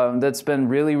idea that's been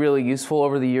really, really useful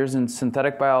over the years in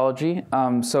synthetic biology.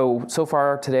 So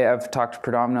far today I've talked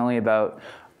predominantly about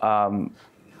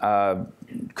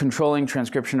controlling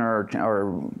transcription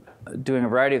or doing a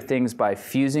variety of things by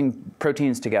fusing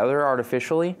proteins together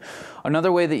artificially.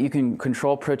 Another way that you can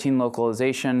control protein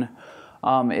localization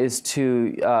is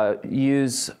to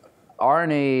use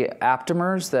RNA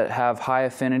aptamers that have high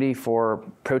affinity for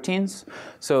proteins.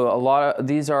 So a lot of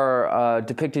these are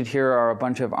depicted here are a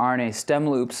bunch of RNA stem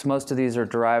loops. Most of these are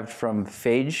derived from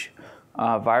phage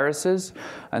viruses,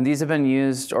 and these have been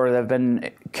used, or they've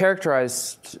been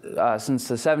characterized since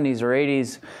the 70s or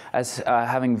 80s as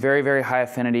having very, very high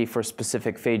affinity for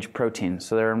specific phage proteins.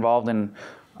 So they're involved in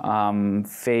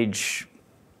phage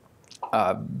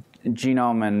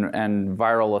genome and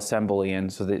viral assembly,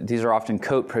 and so these are often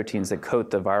coat proteins that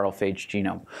coat the viral phage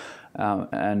genome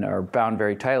and are bound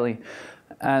very tightly.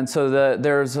 And so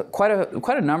there's quite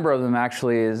a number of them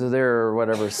actually. There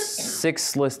are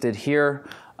 6 listed here.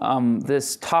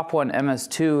 This top one,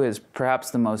 MS2, is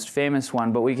perhaps the most famous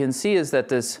one, but we can see is that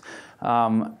this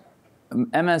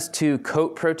MS2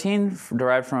 coat protein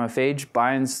derived from a phage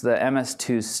binds the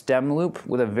MS2 stem loop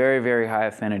with a very, very high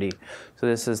affinity. So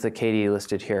this is the KD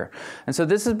listed here. And so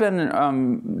this has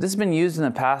been used in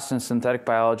the past in synthetic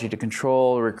biology to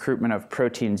control recruitment of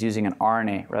proteins using an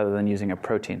RNA rather than using a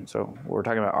protein. So we're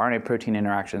talking about RNA-protein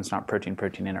interactions, not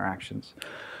protein-protein interactions.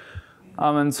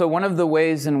 And so one of the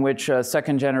ways in which a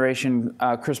second-generation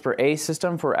CRISPR-A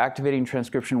system for activating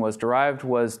transcription was derived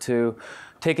was to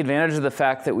take advantage of the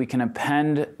fact that we can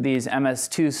append these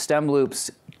MS2 stem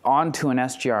loops onto an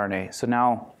sgRNA. So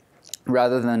now,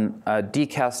 rather than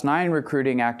dCas9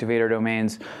 recruiting activator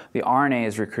domains, the RNA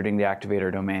is recruiting the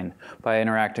activator domain by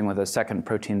interacting with a second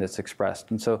protein that's expressed.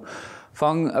 And so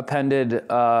Feng appended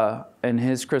in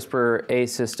his CRISPR-A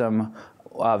system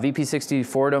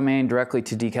VP64 domain directly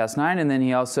to dCas9, and then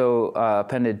he also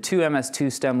appended 2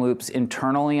 MS2 stem loops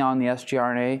internally on the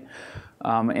sgRNA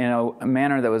in a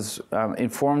manner that was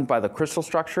informed by the crystal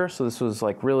structure. So this was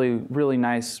like really, really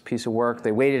nice piece of work.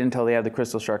 They waited until they had the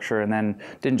crystal structure and then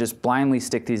didn't just blindly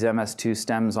stick these MS2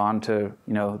 stems onto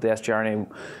the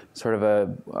sgRNA sort of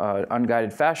a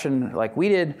unguided fashion like we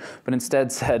did, but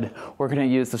instead said, we're going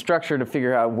to use the structure to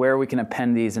figure out where we can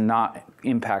append these and not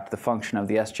impact the function of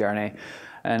the sgRNA.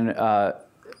 And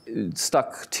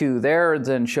stuck to there,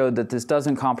 then showed that this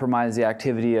doesn't compromise the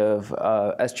activity of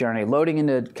sgRNA loading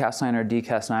into Cas9 or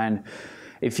dCas9.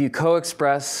 If you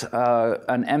co-express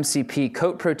an MCP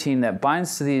coat protein that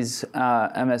binds to these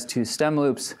MS2 stem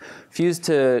loops, fused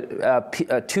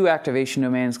to 2 activation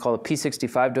domains called a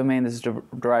P65 domain. This is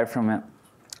derived from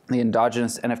the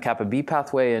endogenous NF-kappa B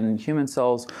pathway in human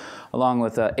cells, along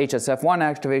with a HSF1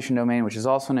 activation domain, which is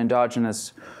also an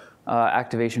endogenous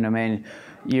activation domain.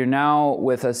 You're now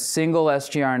with a single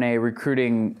sgRNA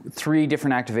recruiting 3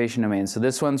 different activation domains. So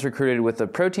this one's recruited with the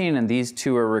protein, and these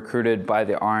 2 are recruited by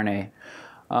the RNA.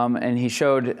 And he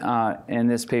showed in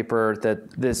this paper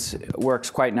that this works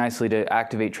quite nicely to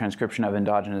activate transcription of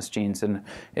endogenous genes, and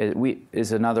it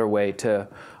is another way to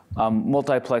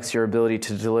multiplex your ability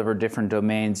to deliver different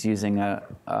domains using a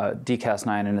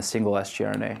dCas9 in a single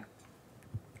sgRNA.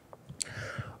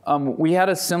 We had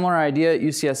a similar idea at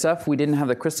UCSF. We didn't have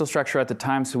the crystal structure at the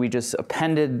time, so we just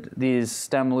appended these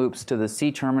stem loops to the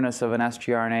C-terminus of an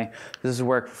sgRNA. This is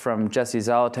work from Jesse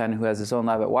Zalatan, who has his own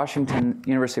lab at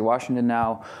University of Washington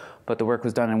now, but the work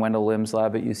was done in Wendell Lim's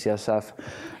lab at UCSF.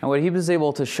 And what he was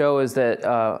able to show is that,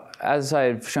 as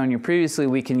I've shown you previously,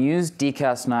 we can use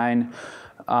dCas9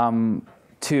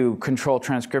 to control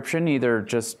transcription, either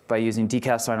just by using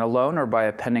dCas9 alone or by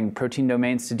appending protein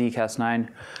domains to dCas9.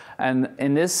 And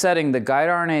in this setting, the guide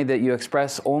RNA that you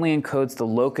express only encodes the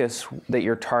locus that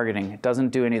you're targeting. It doesn't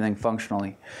do anything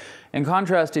functionally. In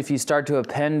contrast, if you start to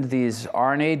append these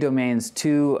RNA domains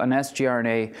to an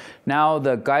sgRNA, now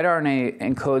the guide RNA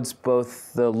encodes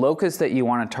both the locus that you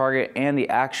want to target and the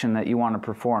action that you want to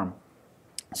perform.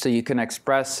 So you can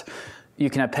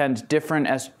append different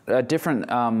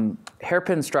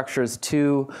hairpin structures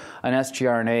to an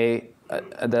sgRNA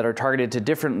that are targeted to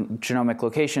different genomic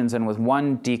locations, and with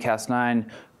one dCas9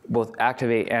 both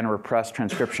activate and repress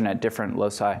transcription at different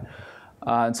loci.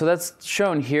 And so that's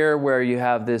shown here, where you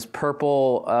have this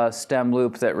purple stem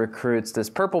loop that recruits this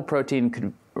purple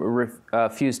protein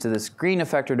fused to this green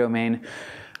effector domain,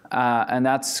 and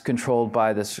that's controlled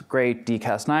by this gray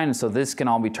dCas9, and so this can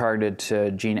all be targeted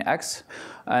to gene X.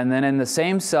 And then in the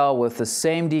same cell with the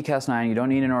same dCas9, you don't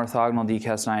need an orthogonal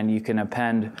dCas9, you can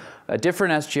append a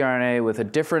different sgRNA with a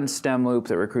different stem loop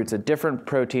that recruits a different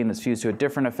protein that's fused to a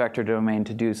different effector domain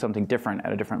to do something different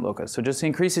at a different locus. So it just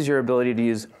increases your ability to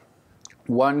use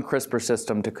one CRISPR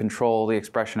system to control the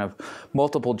expression of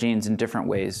multiple genes in different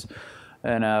ways,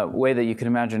 in a way that you can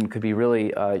imagine could be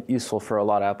really useful for a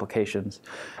lot of applications.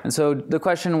 And so the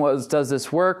question was, does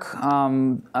this work?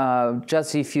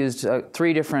 Jesse fused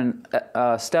 3 different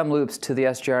stem loops to the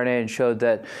sgRNA and showed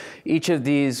that each of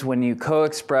these, when you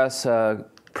co-express a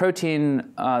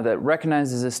protein that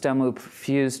recognizes a stem loop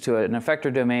fused to an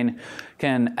effector domain,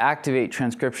 can activate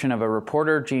transcription of a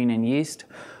reporter gene in yeast.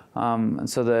 And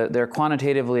so they're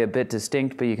quantitatively a bit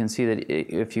distinct, but you can see that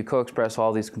if you co-express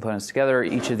all these components together,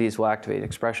 each of these will activate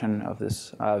expression of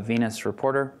this venous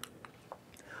reporter.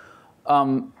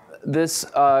 This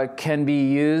can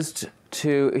be used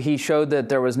to, he showed that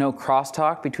there was no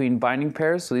crosstalk between binding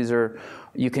pairs. So these are,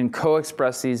 you can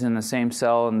co-express these in the same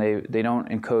cell, and they don't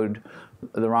encode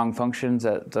the wrong functions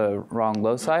at the wrong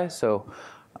loci. So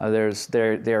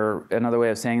they're another way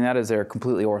of saying that is they're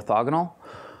completely orthogonal.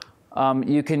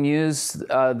 You can use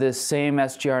this same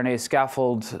sgRNA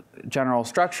scaffold general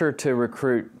structure to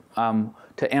recruit,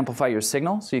 to to amplify your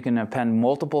signal. So you can append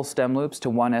multiple stem loops to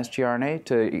one sgRNA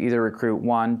to either recruit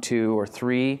 1, 2, or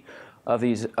 3 of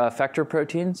these effector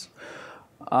proteins.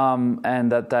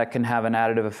 And that can have an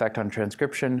additive effect on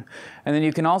transcription. And then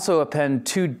you can also append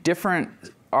 2 different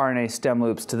RNA stem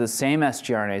loops to the same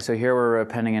sgRNA. So here we're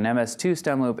appending an MS2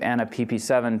 stem loop and a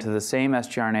PP7 to the same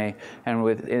sgRNA.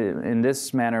 And in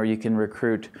this manner, you can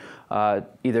recruit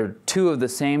either 2 of the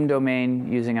same domain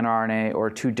using an RNA or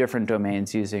 2 different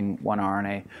domains using one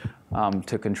RNA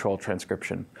to control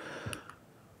transcription.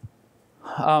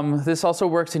 This also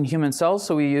works in human cells.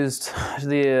 So we used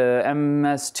the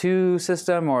MS2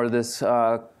 system or this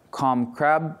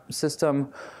CRAB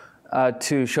system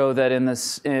to show that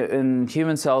in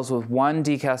human cells with one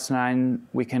dCas9,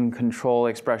 we can control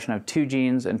expression of 2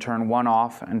 genes and turn one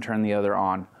off and turn the other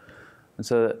on. And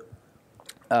so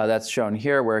that's shown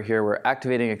here, where here we're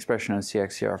activating expression of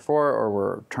CXCR4, or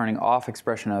we're turning off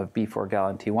expression of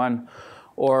B4-galin-T1,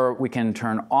 or we can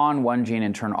turn on one gene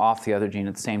and turn off the other gene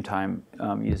at the same time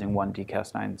using one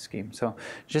dCas9 scheme. So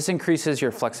it just increases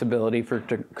your flexibility for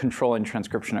controlling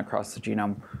transcription across the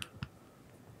genome.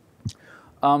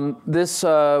 This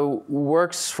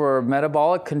works for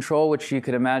metabolic control, which you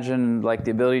could imagine, like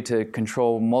the ability to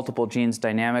control multiple genes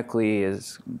dynamically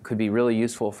could be really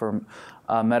useful for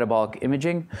metabolic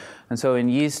imaging. And so in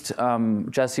yeast,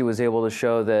 Jesse was able to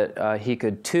show that he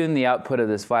could tune the output of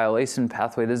this violacin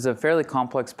pathway. This is a fairly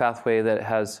complex pathway that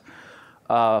has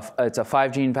it's a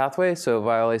 5-gene pathway, so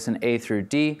violacin A through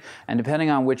D, and depending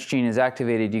on which gene is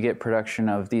activated, you get production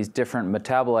of these different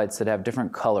metabolites that have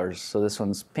different colors. So this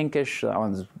one's pinkish, that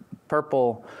one's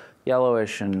purple,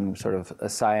 yellowish, and sort of a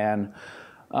cyan.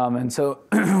 And so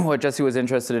what Jesse was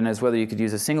interested in is whether you could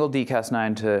use a single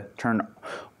dCas9 to turn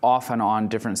off and on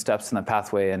different steps in the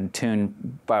pathway and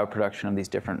tune bioproduction of these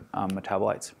different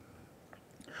metabolites.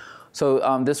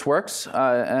 So this works,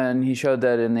 and he showed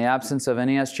that in the absence of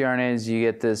any sgRNAs, you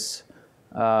get this,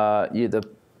 the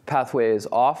pathway is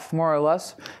off, more or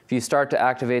less. If you start to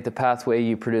activate the pathway,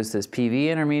 you produce this PV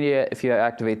intermediate. If you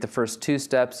activate the first 2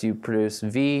 steps, you produce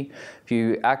V. If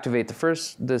you activate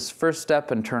this first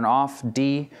step and turn off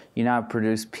D, you now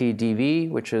produce PDV,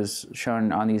 which is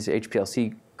shown on these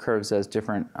HPLC curves as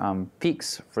different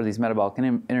peaks for these metabolic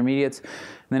intermediates. And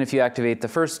then if you activate the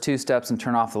first 2 steps and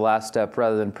turn off the last step,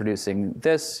 rather than producing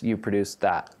this, you produce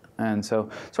that. And so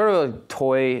sort of a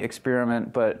toy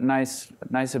experiment, but nice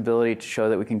ability to show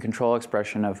that we can control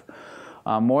expression of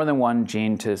more than one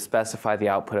gene to specify the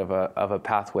output of a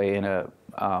pathway in a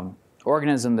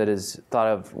organism that is thought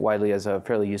of widely as a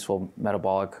fairly useful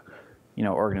metabolic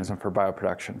organism for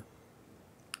bioproduction.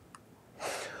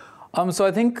 So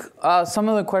I think some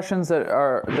of the questions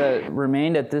that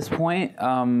remained at this point,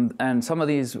 and some of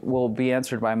these will be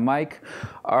answered by Mike,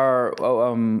 are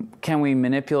can we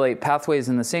manipulate pathways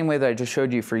in the same way that I just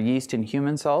showed you for yeast in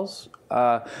human cells?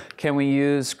 Can we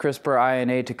use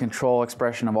CRISPR-RNA to control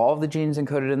expression of all of the genes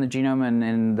encoded in the genome and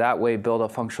in that way build a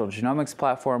functional genomics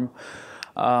platform?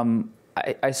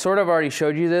 I sort of already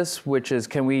showed you this, which is,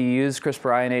 can we use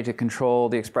CRISPR-RNA to control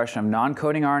the expression of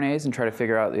non-coding RNAs and try to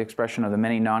figure out the expression of the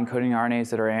many non-coding RNAs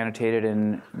that are annotated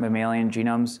in mammalian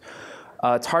genomes?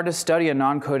 It's hard to study a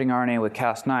non-coding RNA with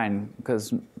Cas9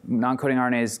 because non-coding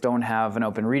RNAs don't have an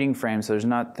open reading frame, so there's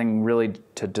nothing really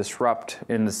to disrupt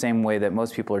in the same way that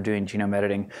most people are doing genome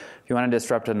editing. If you want to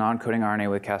disrupt a non-coding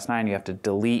RNA with Cas9, you have to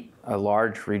delete a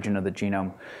large region of the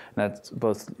genome. And that's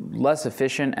both less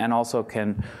efficient and also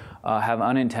can have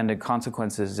unintended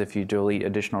consequences if you delete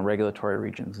additional regulatory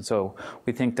regions. And so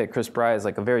we think that CRISPRi is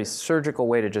like a very surgical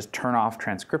way to just turn off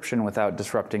transcription without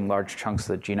disrupting large chunks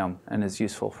of the genome, and is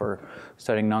useful for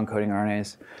studying non-coding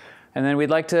RNAs. And then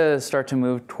we'd like to start to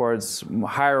move towards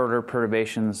higher order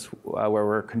perturbations where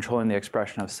we're controlling the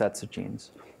expression of sets of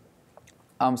genes.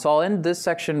 So I'll end this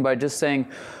section by just saying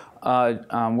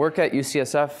work at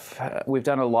UCSF, we've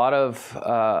done a lot of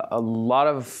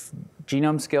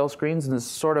genome scale screens, and this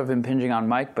is sort of impinging on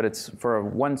Mike, but it's for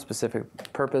one specific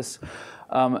purpose.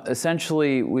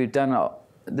 Essentially, we've done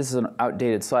this is an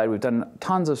outdated slide. We've done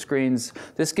tons of screens.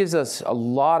 This gives us a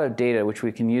lot of data which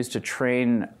we can use to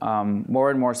train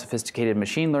more and more sophisticated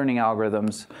machine learning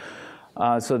algorithms.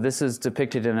 So this is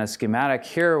depicted in a schematic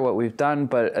here, what we've done,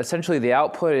 but essentially the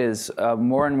output is a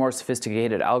more and more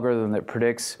sophisticated algorithm that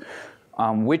predicts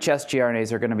which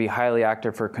sgRNAs are going to be highly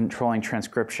active for controlling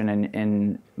transcription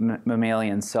in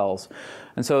mammalian cells.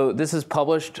 And so this is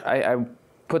published. I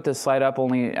put this slide up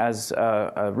only as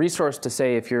a resource to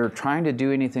say if you're trying to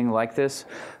do anything like this,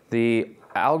 the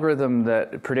algorithm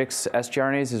that predicts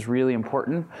sgRNAs is really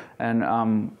important.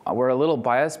 And we're a little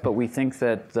biased, but we think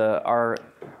that our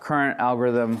current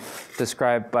algorithm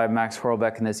described by Max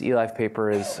Horlbeck in this eLife paper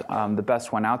is the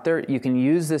best one out there. You can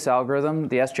use this algorithm,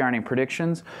 the sgRNA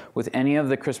predictions, with any of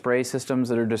the CRISPRi systems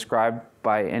that are described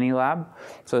by any lab.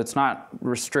 So it's not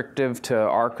restrictive to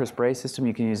our CRISPRi system.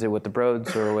 You can use it with the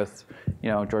Broads or with,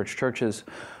 George Church's.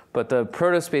 But the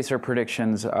protospacer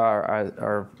predictions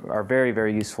are very,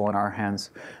 very useful in our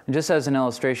hands. And just as an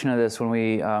illustration of this, when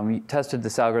we tested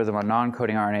this algorithm on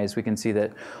non-coding RNAs, we can see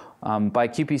that by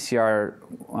qPCR,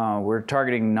 we're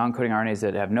targeting non-coding RNAs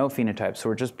that have no phenotype. So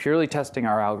we're just purely testing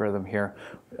our algorithm here.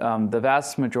 The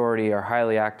vast majority are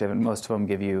highly active, and most of them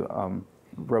give you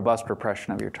robust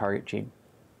repression of your target gene.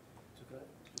 So can I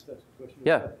just ask a question?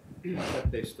 Yeah. Is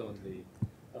that based on the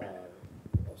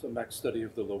also Max study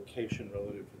of the location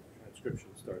relative to the transcription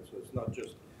start? So it's not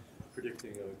just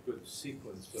predicting a good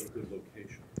sequence, but a good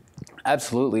location.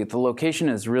 Absolutely. The location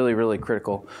is really, really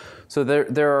critical. So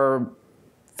there are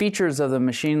features of the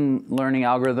machine learning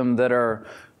algorithm that are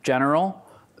general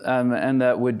and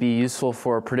that would be useful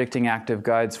for predicting active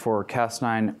guides for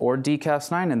Cas9 or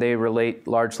dCas9, and they relate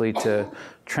largely to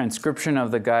transcription of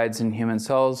the guides in human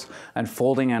cells and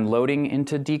folding and loading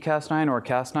into dCas9 or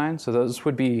Cas9. So those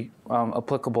would be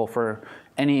applicable for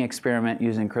any experiment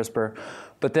using CRISPR.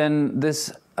 But then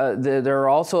there are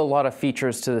also a lot of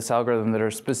features to this algorithm that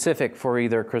are specific for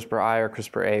either CRISPRi or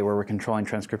CRISPRa, where we're controlling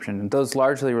transcription. And those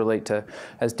largely relate to,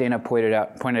 as Dana pointed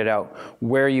out,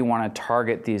 where you want to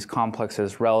target these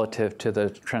complexes relative to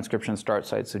the transcription start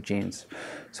sites of genes.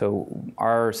 So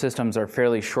our systems are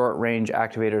fairly short-range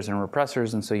activators and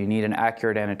repressors, and so you need an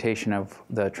accurate annotation of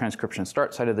the transcription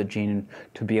start site of the gene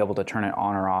to be able to turn it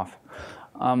on or off.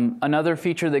 Another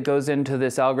feature that goes into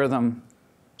this algorithm,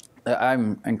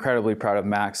 I'm incredibly proud of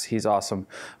Max. He's awesome.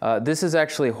 This is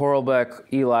actually Horlbeck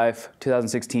eLife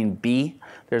 2016B.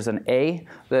 There's an A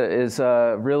that is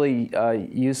really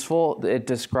useful. It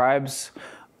describes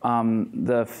his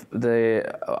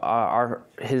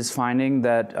finding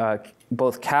that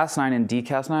both Cas9 and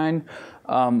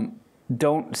dCas9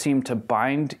 don't seem to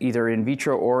bind either in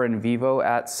vitro or in vivo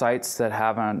at sites that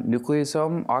have a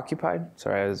nucleosome occupied.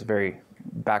 Sorry, I was very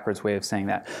backwards way of saying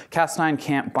that. Cas9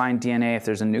 can't bind DNA if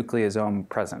there's a nucleosome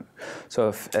present. So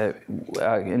if,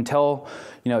 until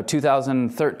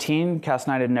 2013,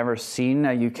 Cas9 had never seen a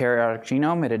eukaryotic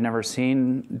genome. It had never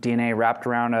seen DNA wrapped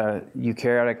around a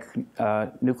eukaryotic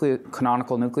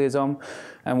canonical nucleosome.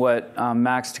 And what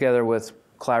Max, together with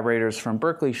collaborators from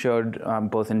Berkeley, showed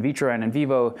both in vitro and in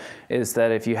vivo is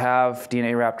that if you have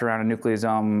DNA wrapped around a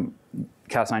nucleosome,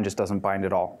 Cas9 just doesn't bind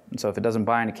at all. And so if it doesn't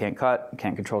bind, it can't cut, it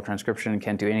can't control transcription, it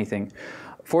can't do anything.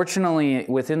 Fortunately,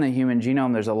 within the human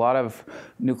genome, there's a lot of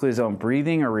nucleosome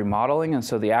breathing or remodeling, and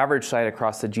so the average site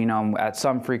across the genome at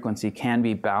some frequency can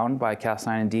be bound by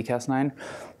Cas9 and dCas9.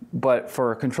 But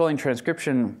for controlling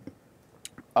transcription,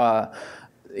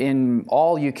 in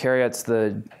all eukaryotes,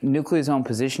 the nucleosome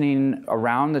positioning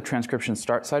around the transcription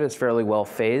start site is fairly well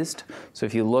phased. So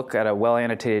if you look at a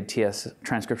well-annotated TS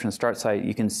transcription start site,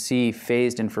 you can see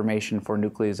phased information for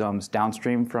nucleosomes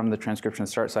downstream from the transcription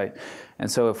start site.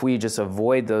 And so if we just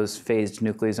avoid those phased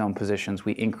nucleosome positions,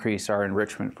 we increase our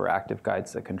enrichment for active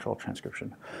guides that control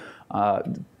transcription.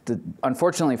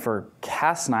 Unfortunately for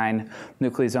Cas9,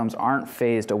 nucleosomes aren't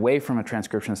phased away from a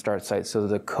transcription start site, so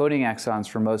the coding exons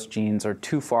for most genes are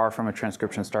too far from a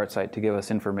transcription start site to give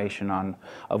us information on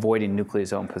avoiding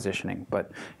nucleosome positioning.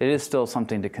 But it is still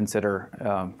something to consider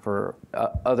for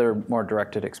other more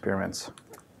directed experiments.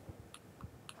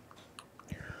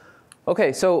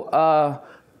 Okay, so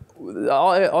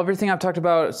everything I've talked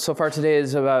about so far today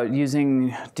is about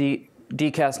using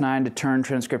dCas9 to turn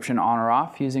transcription on or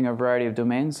off using a variety of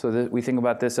domains. So we think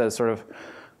about this as sort of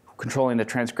controlling the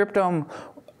transcriptome.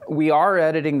 We are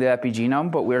editing the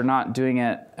epigenome, but we're not doing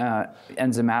it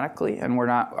enzymatically, and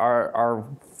our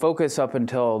focus up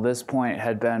until this point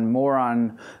had been more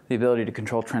on the ability to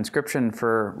control transcription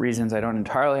for reasons I don't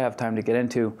entirely have time to get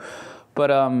into. But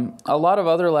a lot of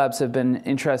other labs have been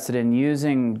interested in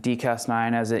using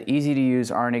dCas9 as an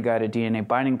easy-to-use RNA-guided DNA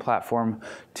binding platform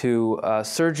to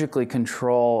surgically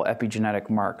control epigenetic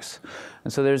marks.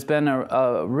 And so there's been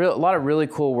a lot of really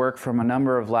cool work from a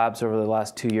number of labs over the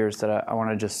last 2 years that I want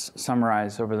to just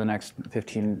summarize over the next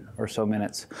 15 or so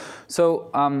minutes. So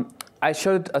I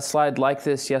showed a slide like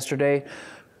this yesterday.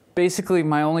 Basically,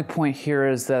 my only point here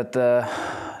is that the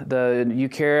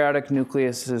eukaryotic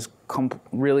nucleus is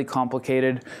really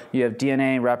complicated. You have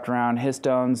DNA wrapped around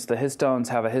histones. The histones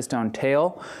have a histone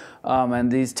tail,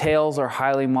 and these tails are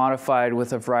highly modified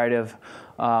with a variety of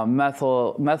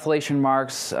methylation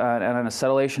marks and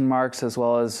acetylation marks, as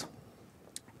well as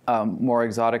more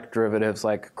exotic derivatives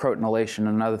like crotonylation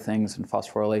and other things, and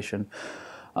phosphorylation.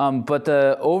 But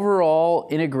the overall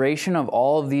integration of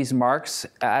all of these marks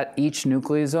at each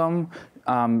nucleosome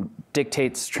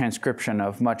dictates transcription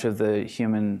of much of the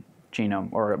human genome,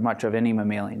 or much of any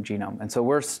mammalian genome. And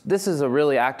so this is a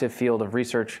really active field of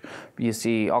research. You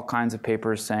see all kinds of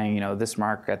papers saying, this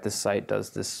mark at this site does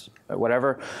this,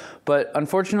 whatever. But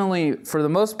unfortunately, for the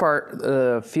most part,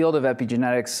 the field of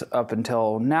epigenetics up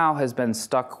until now has been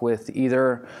stuck with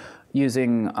either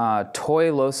using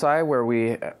toy loci, where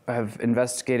we have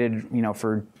investigated,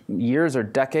 for years or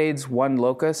decades one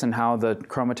locus and how the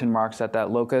chromatin marks at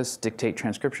that locus dictate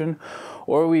transcription,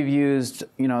 or we've used,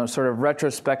 sort of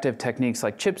retrospective techniques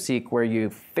like ChIP-seq, where you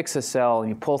fix a cell and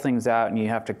you pull things out and you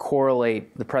have to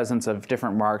correlate the presence of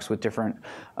different marks with different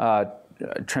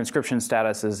transcription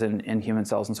statuses in human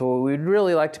cells. And so what we'd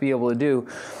really like to be able to do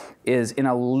is, in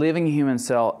a living human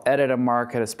cell, edit a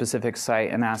mark at a specific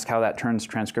site and ask how that turns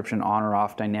transcription on or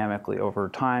off dynamically over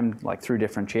time, like through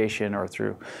differentiation or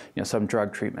through some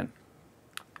drug treatment.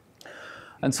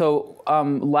 And so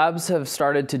labs have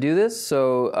started to do this.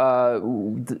 So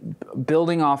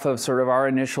building off of sort of our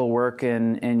initial work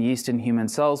in yeast and human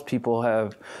cells, people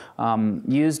have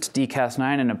used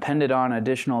dCas9 and appended on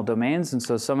additional domains. And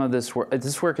so some of this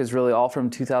work is really all from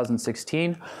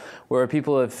 2016, where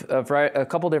people a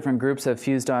couple different groups have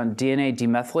fused on DNA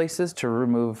demethylases to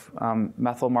remove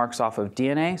methyl marks off of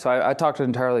DNA. So I talked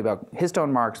entirely about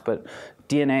histone marks, but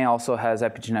DNA also has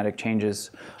epigenetic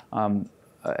changes,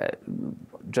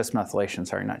 just methylation,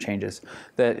 sorry, not changes,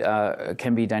 that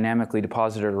can be dynamically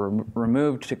deposited or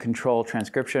removed to control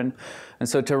transcription. And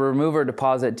so to remove or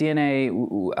deposit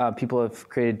DNA, people have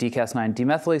created dCas9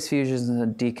 demethylase fusions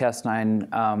and dCas9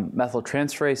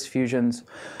 methyltransferase fusions.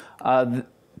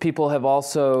 People have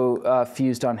also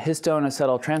fused on histone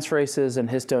acetyltransferases and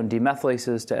histone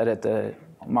demethylases to edit the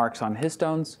marks on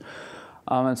histones.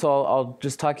 And so I'll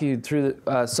just talk you through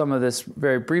some of this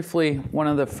very briefly. One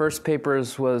of the first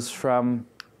papers was from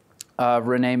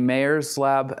Renee Mayer's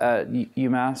lab at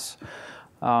UMass,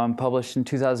 published in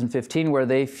 2015, where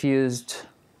they fused,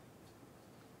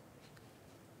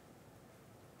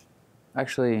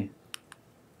 actually,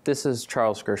 this is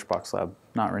Charles Gerschbach's lab,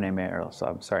 not Renee Mayer's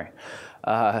lab, sorry.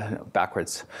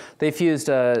 Backwards. They fused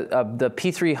the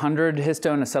P300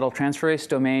 histone acetyltransferase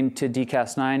domain to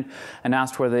dCas9 and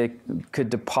asked where they could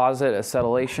deposit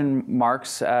acetylation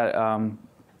marks at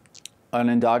an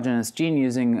endogenous gene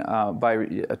using by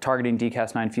targeting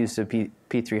dCas9 fused to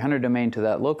P300 domain to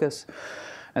that locus.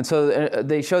 And so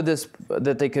they showed this,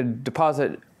 that they could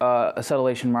deposit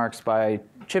acetylation marks by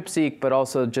ChIP-seq, but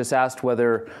also just asked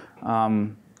whether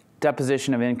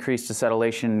deposition of increased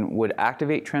acetylation would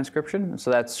activate transcription.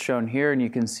 So that's shown here, and you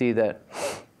can see that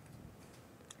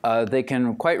they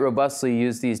can quite robustly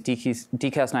use these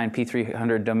dCas9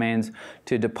 P300 domains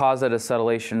to deposit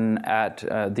acetylation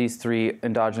at these three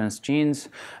endogenous genes,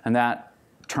 and that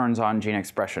turns on gene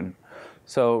expression.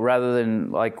 So rather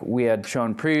than, like we had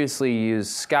shown previously, use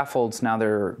scaffolds, now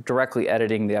they're directly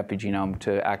editing the epigenome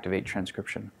to activate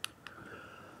transcription.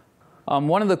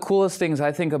 One of the coolest things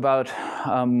I think about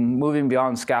moving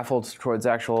beyond scaffolds towards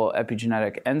actual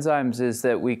epigenetic enzymes is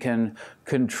that we can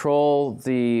control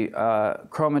the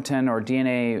chromatin or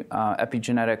DNA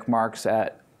epigenetic marks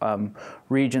at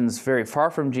regions very far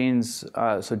from genes,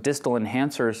 so distal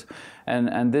enhancers,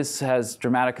 and this has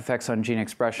dramatic effects on gene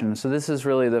expression. So this is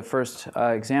really the first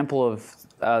example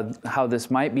of how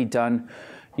this might be done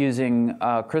using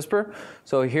CRISPR.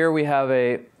 So here we have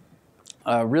a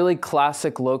really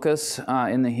classic locus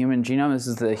in the human genome. This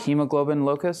is the hemoglobin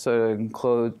locus, so it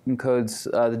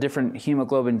encodes the different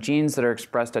hemoglobin genes that are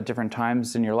expressed at different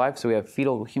times in your life. So we have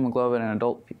fetal hemoglobin and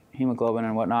adult hemoglobin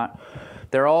and whatnot.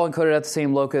 They're all encoded at the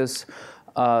same locus.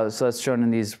 So that's shown in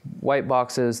these white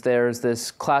boxes. There's this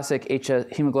classic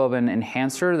hemoglobin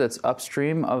enhancer that's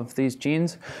upstream of these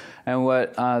genes. And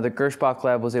what the Gerschbach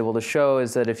lab was able to show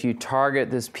is that if you target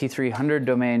this P300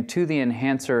 domain to the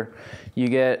enhancer, you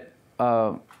get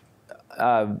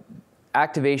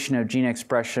activation of gene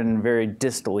expression very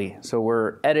distally. So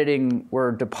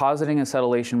we're depositing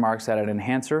acetylation marks at an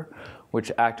enhancer, which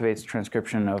activates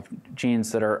transcription of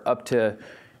genes that are up to,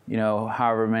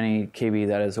 however many kb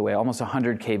that is away, almost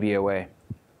 100 kb away.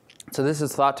 So this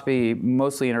is thought to be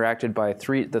mostly interacted by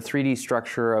the 3D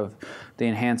structure of the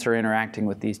enhancer interacting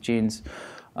with these genes.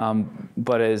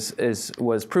 But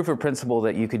was proof of principle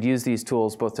that you could use these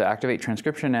tools both to activate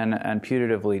transcription and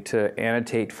putatively to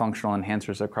annotate functional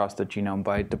enhancers across the genome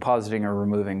by depositing or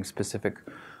removing specific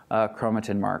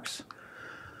chromatin marks.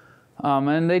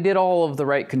 And they did all of the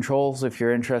right controls. If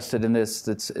you're interested in this,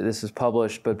 this is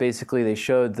published. But basically, they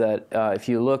showed that if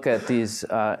you look at these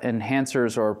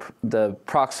enhancers or the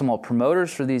proximal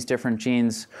promoters for these different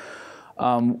genes,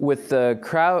 With the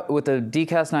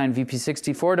dCas9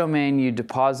 VP64 domain, you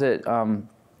deposit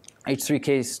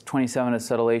H3K27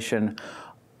 acetylation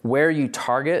where you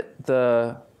target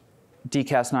the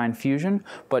dCas9 fusion,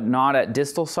 but not at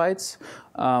distal sites.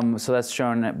 So that's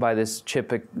shown by these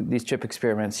chip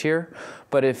experiments here.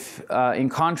 But if, in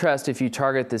contrast, if you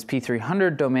target this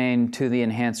P300 domain to the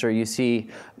enhancer, you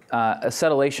see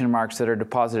acetylation marks that are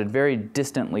deposited very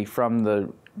distantly from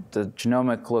the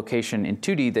genomic location in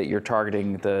 2D that you're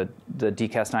targeting the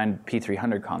dCas9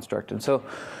 P300 construct. And so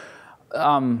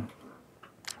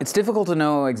it's difficult to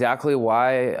know exactly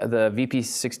why the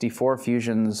VP64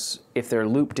 fusions, if they're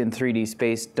looped in 3D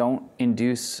space, don't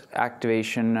induce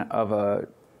activation of a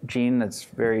gene that's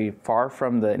very far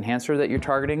from the enhancer that you're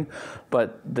targeting.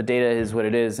 But the data is what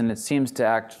it is, and it seems to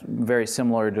act very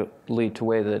similarly to the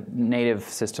way the native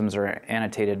systems are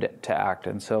annotated to act.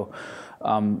 And so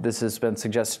this has been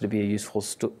suggested to be a useful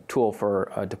tool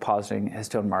for depositing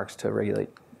histone marks to regulate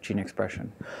gene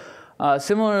expression.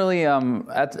 Similarly,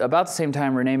 at about the same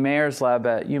time, Renee Mayer's lab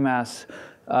at UMass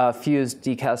fused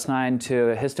dCas9 to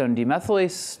histone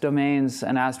demethylase domains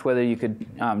and asked whether you could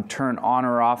turn on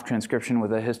or off transcription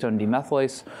with a histone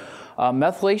demethylase.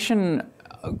 Methylation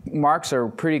marks are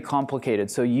pretty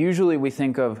complicated. So usually we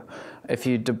think of if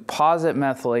you deposit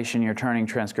methylation, you're turning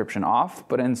transcription off.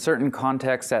 But in certain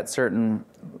contexts, at certain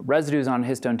residues on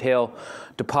histone tail,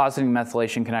 depositing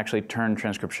methylation can actually turn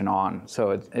transcription on.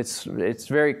 So it's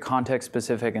very context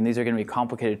specific, and these are going to be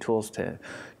complicated tools to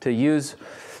use.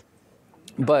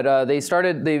 But they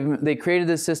created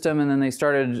this system, and then they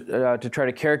started to try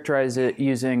to characterize it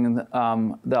using the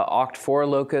OCT4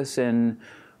 locus in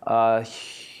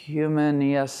human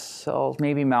ES cells,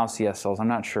 maybe mouse ES cells. I'm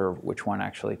not sure which one,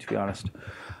 actually, to be honest.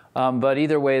 But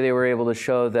either way, they were able to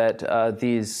show that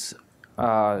these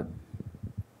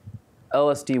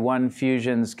LSD1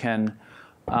 fusions can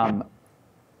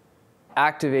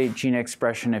activate gene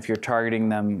expression if you're targeting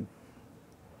them.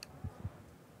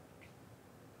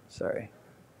 Sorry.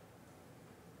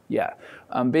 Yeah.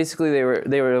 Basically, they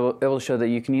were able to show that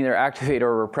you can either activate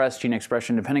or repress gene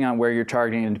expression depending on where you're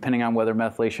targeting and depending on whether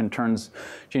methylation turns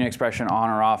gene expression on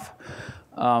or off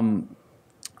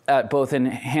at both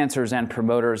enhancers and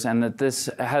promoters, and that this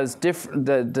has different.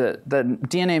 The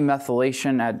DNA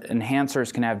methylation at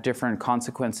enhancers can have different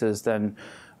consequences than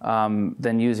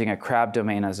using a CRAB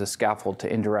domain as a scaffold to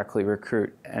indirectly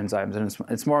recruit enzymes, and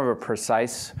it's more of a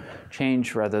precise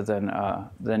change rather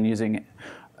than using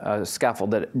a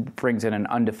scaffold that brings in an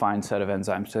undefined set of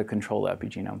enzymes to control the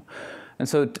epigenome. And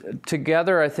so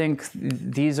together, I think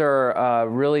these are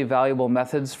really valuable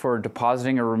methods for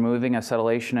depositing or removing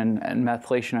acetylation and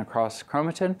methylation across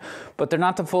chromatin, but they're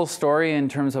not the full story in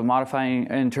terms of modifying,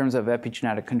 in terms of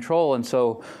epigenetic control. And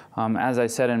so, as I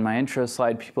said in my intro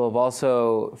slide, people have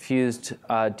also fused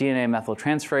DNA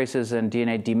methyltransferases and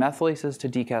DNA demethylases to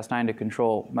dCas9 to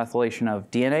control methylation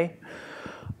of DNA.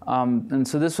 And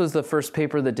so this was the first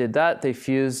paper that did that. They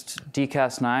fused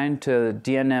dCas9 to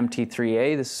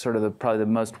DNMT3A. This is sort of probably the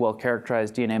most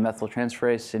well-characterized DNA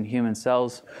methyltransferase in human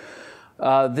cells.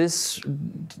 This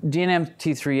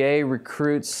DNMT3A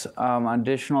recruits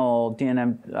additional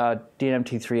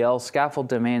DNMT3L scaffold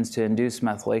domains to induce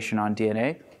methylation on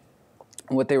DNA.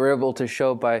 What they were able to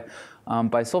show by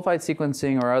sulfide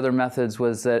sequencing or other methods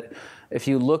was that if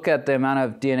you look at the amount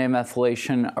of DNA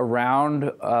methylation around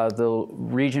the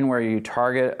region where you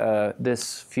target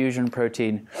this fusion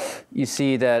protein, you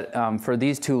see that for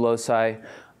these two loci,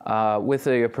 with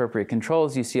the appropriate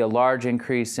controls, you see a large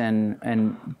increase in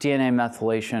DNA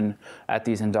methylation at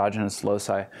these endogenous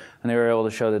loci. And they were able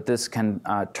to show that this can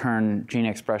turn gene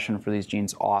expression for these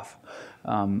genes off,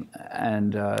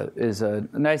 and is a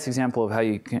nice example of how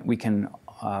we can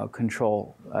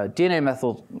control DNA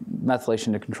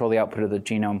methylation to control the output of the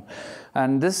genome.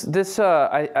 And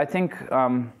I think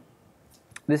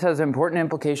this has important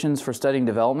implications for studying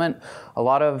development. A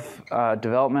lot of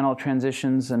developmental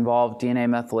transitions involve DNA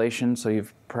methylation. So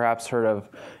you've perhaps heard of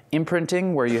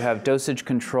imprinting, where you have dosage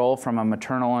control from a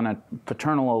maternal and a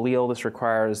paternal allele. This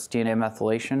requires DNA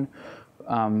methylation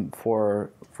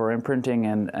for imprinting,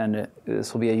 and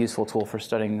this will be a useful tool for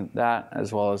studying that,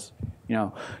 as well as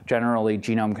generally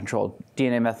genome control.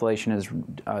 DNA methylation is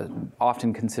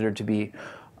often considered to be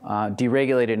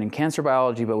deregulated in cancer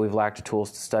biology, but we've lacked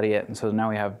tools to study it. And so now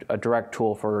we have a direct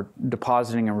tool for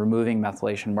depositing and removing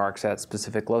methylation marks at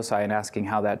specific loci and asking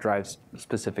how that drives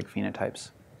specific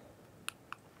phenotypes.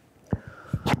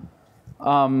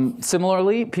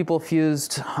 Similarly, people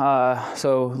fused,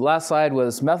 so last slide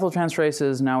was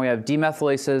methyltransferases, now we have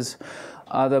demethylases.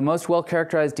 The most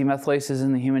well-characterized demethylases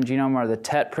in the human genome are the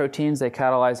TET proteins. They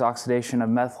catalyze oxidation of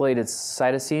methylated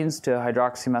cytosines to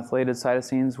hydroxymethylated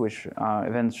cytosines, which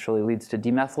eventually leads to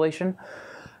demethylation.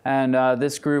 And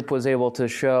this group was able to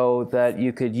show that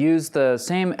you could use the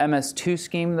same MS2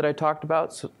 scheme that I talked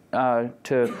about,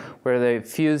 to where they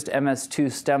fused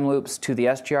MS2 stem loops to the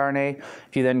sgRNA.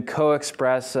 If you then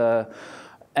co-express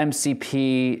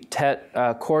MCP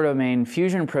TET core domain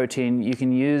fusion protein, you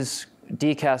can use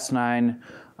dCas9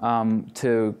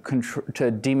 to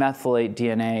demethylate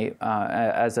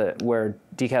DNA where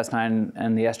dCas9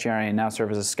 and the sgRNA now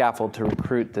serve as a scaffold to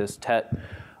recruit this TET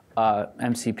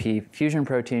MCP fusion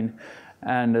protein.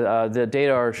 And the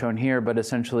data are shown here, but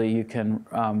essentially you can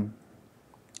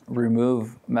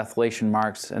remove methylation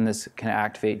marks, and this can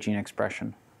activate gene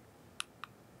expression.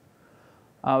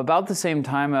 About the same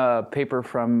time, a paper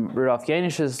from Rudolf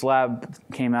Janish's lab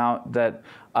came out that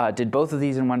did both of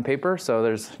these in one paper. So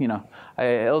there's,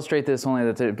 I illustrate this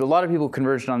only that a lot of people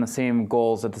converged on the same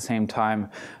goals at the same time.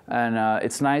 And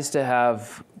it's nice to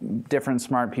have different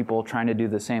smart people trying to do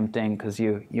the same thing, because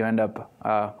you end up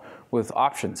with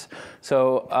options.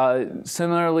 So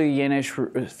similarly,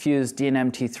 Janisch fused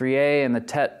DNMT3A and the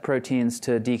TET proteins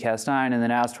to dCas9 and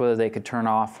then asked whether they could turn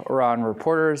off or on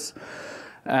reporters.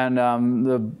 And I'm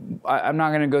not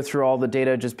going to go through all the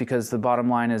data, just because the bottom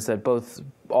line is that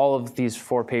all of these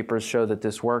 4 papers show that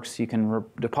this works. You can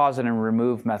deposit and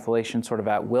remove methylation sort of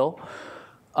at will.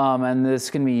 And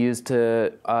this can be used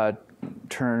to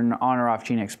turn on or off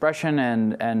gene expression,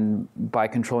 and by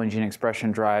controlling gene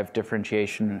expression, drive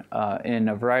differentiation in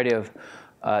a variety of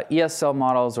ES cell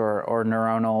models or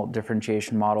neuronal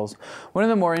differentiation models. One of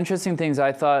the more interesting things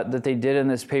I thought that they did in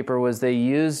this paper was they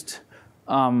used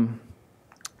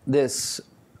this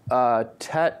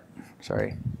TET,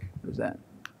 sorry, what is that?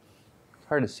 It's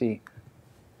hard to see.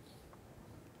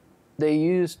 They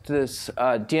used this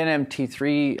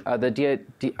DNMT3,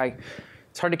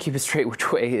 it's hard to keep it straight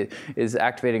which way it is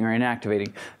activating or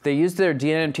inactivating. They used their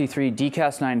DNMT3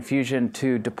 dCas9 fusion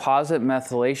to deposit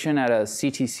methylation at a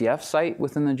CTCF site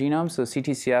within the genome. So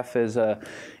CTCF is an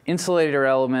insulator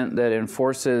element that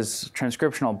enforces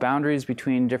transcriptional boundaries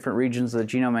between different regions of the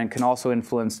genome and can also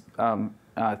influence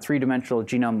three-dimensional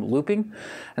genome looping.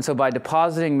 And so by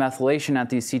depositing methylation at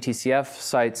these CTCF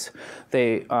sites,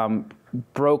 they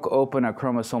broke open a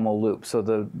chromosomal loop. So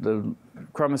the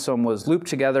chromosome was looped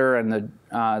together, and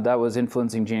that was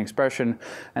influencing gene expression,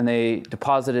 and they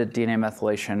deposited DNA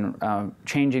methylation,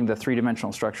 changing the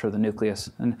three-dimensional structure of the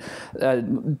nucleus. And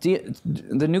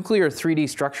the nuclear 3D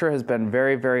structure has been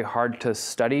very, very hard to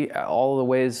study.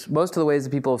 Most of the ways that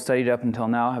people have studied up until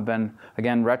now have been,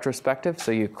 again, retrospective.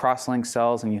 So you cross-link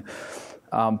cells and you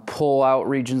pull out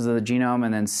regions of the genome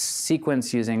and then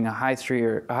sequence using a high C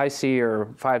or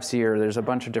 5C, or there's a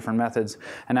bunch of different methods,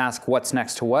 and ask what's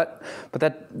next to what. But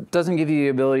that doesn't give you the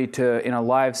ability to, in a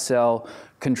live cell,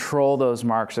 control those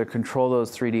marks or control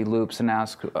those 3D loops and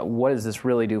ask, what does this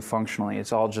really do functionally?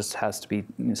 It's all just has to be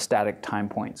static time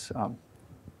points.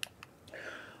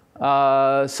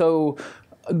 I'm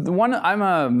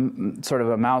a sort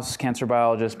of a mouse cancer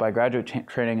biologist by graduate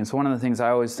training, and so one of the things I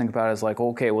always think about is like,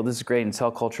 okay, well, this is great in cell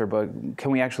culture, but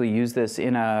can we actually use this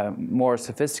in a more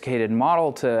sophisticated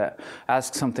model to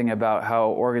ask something about how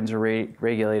organs are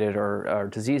regulated or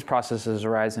disease processes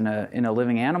arise in a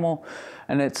living animal?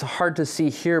 And it's hard to see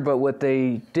here, but what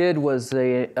they did was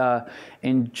they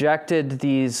injected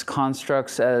these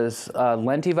constructs as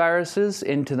lentiviruses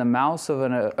into the mouse of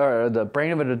or the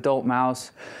brain of an adult mouse.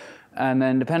 And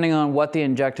then depending on what they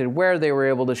injected where, they were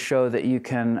able to show that you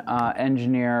can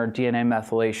engineer DNA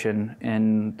methylation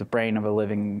in the brain of a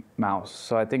living mouse.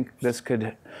 So I think this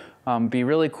could be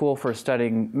really cool for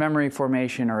studying memory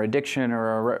formation or addiction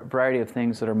or a variety of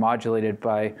things that are modulated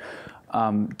by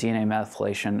DNA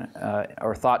methylation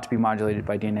or thought to be modulated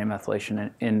by DNA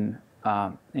methylation in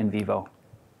vivo.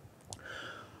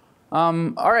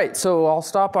 All right, so I'll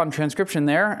stop on transcription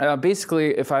there.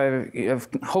 Basically, if I have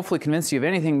hopefully convinced you of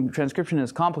anything, transcription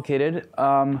is complicated.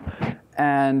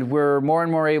 And we're more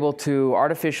and more able to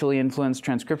artificially influence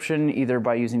transcription either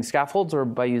by using scaffolds or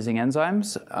by using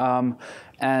enzymes.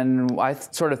 And I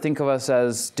sort of think of us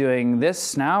as doing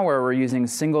this now, where we're using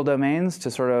single domains to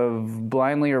sort of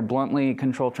blindly or bluntly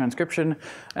control transcription.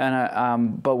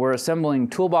 And, but we're assembling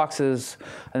toolboxes,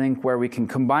 I think, where we can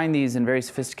combine these in very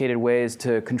sophisticated ways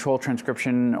to control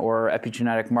transcription or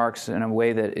epigenetic marks in a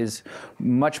way that is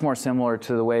much more similar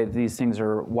to the way these things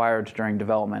are wired during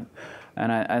development.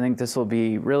 And I think this will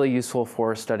be really useful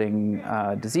for studying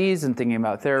disease and thinking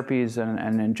about therapies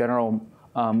and in general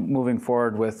moving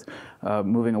forward with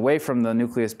moving away from the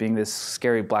nucleus being this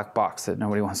scary black box that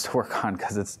nobody wants to work on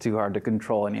because it's too hard to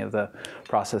control any of the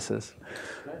processes.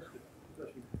 Can I ask a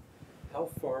question? How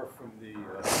far from the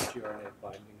gRNA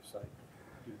binding site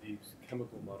do these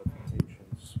chemical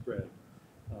modifications spread?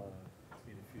 I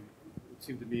mean, it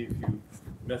seemed to me if you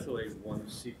methylate one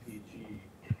CpG,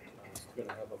 it's going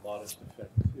to have a modest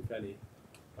effect, if any.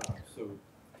 So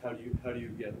how do you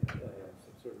get some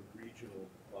sort of regional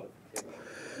modification,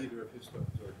 either of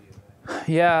histones or DNA?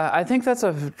 Yeah, I think that's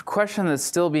a question that's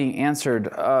still being answered.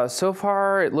 So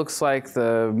far, it looks like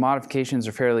the modifications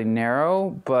are fairly narrow,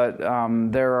 but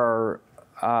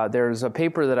there's a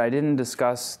paper that I didn't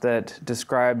discuss that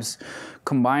describes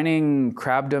combining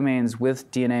CRAB domains with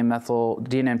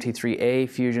DNMT3A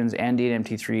fusions and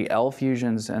DNMT3L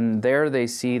fusions, and there they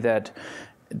see that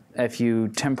if you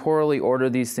temporally order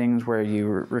these things where you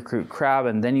recruit CRAB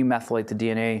and then you methylate the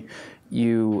DNA,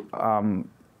 you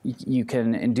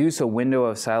can induce a window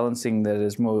of silencing that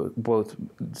is both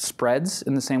spreads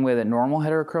in the same way that normal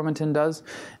heterochromatin does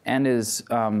and is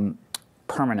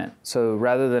permanent. So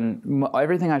rather than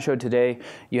everything I showed today,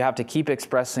 you have to keep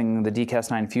expressing the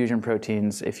DCAS9 fusion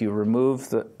proteins. If you remove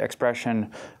the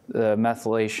expression, the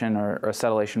methylation or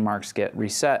acetylation marks get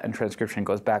reset and transcription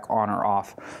goes back on or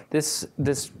off. This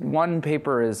one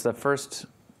paper is the first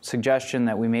suggestion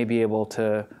that we may be able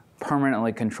to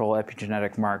permanently control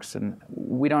epigenetic marks, and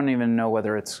we don't even know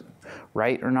whether it's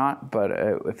right or not, but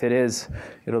if it is,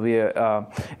 it'll be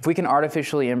if we can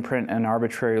artificially imprint an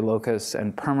arbitrary locus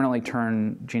and permanently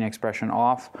turn gene expression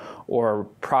off or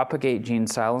propagate gene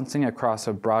silencing across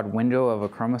a broad window of a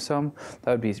chromosome,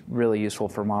 that would be really useful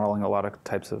for modeling a lot of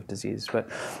types of disease. But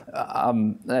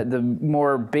the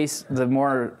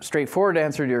more straightforward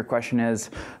answer to your question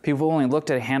is people only looked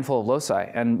at a handful of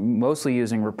loci and mostly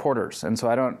using reporters, and so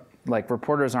I don't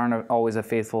reporters aren't always a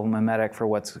faithful mimetic for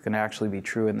what's going to actually be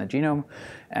true in the genome,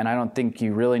 and I don't think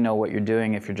you really know what you're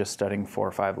doing if you're just studying 4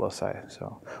 or 5 loci.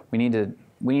 So we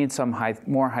need some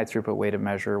more high throughput way to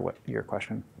measure your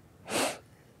question.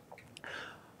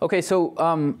 Okay, so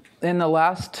in the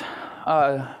last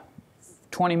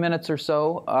 20 minutes or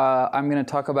so, I'm going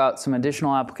to talk about some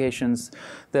additional applications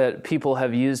that people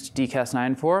have used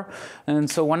DCAS9 for. And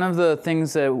so one of the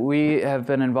things that we have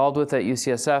been involved with at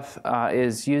UCSF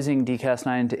is using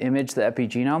DCAS9 to image the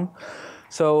epigenome.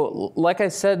 So like I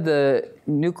said, the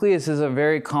nucleus is a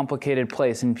very complicated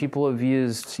place, and people have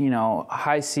used,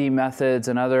 high-C methods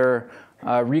and other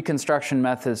reconstruction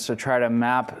methods to try to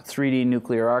map 3D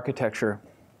nuclear architecture.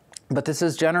 But this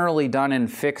is generally done in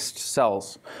fixed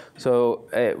cells. So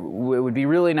it would be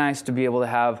really nice to be able to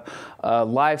have a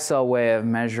live cell way of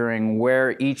measuring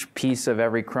where each piece of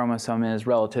every chromosome is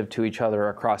relative to each other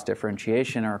across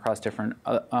differentiation or across different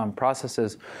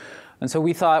processes. And so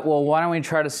we thought, well, why don't we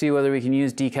try to see whether we can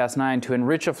use DCAS9 to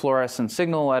enrich a fluorescent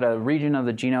signal at a region of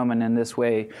the genome, and in this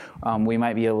way, we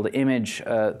might be able to image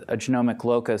a genomic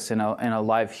locus in a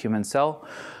live human cell.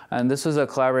 And this was a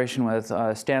collaboration with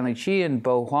Stanley Chi and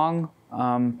Bo Huang.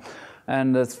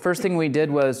 And the first thing we did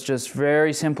was just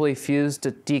very simply fused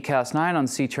DCAS9 on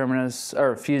C-terminus,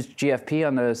 or fused GFP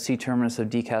on the C-terminus of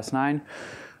DCAS9.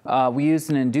 We used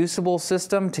an inducible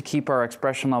system to keep our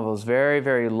expression levels very,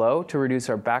 very low to reduce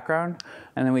our background.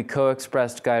 And then we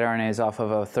co-expressed guide RNAs off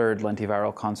of a third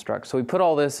lentiviral construct. So we put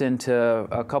all this into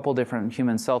a couple different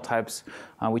human cell types.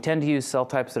 We tend to use cell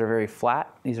types that are very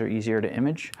flat. These are easier to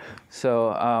image.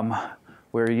 So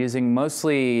we're using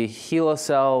mostly HeLa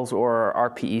cells or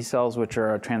RPE cells, which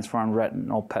are a transformed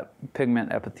retinal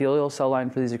pigment epithelial cell line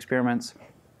for these experiments.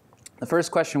 The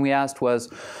first question we asked was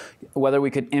whether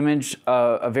we could image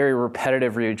a very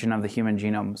repetitive region of the human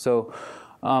genome. So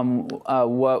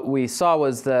what we saw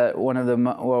was that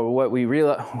what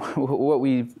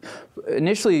we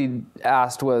initially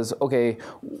asked was, okay,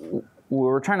 we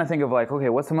were trying to think of okay,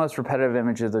 what's the most repetitive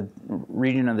image of the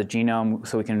region of the genome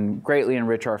so we can greatly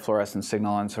enrich our fluorescent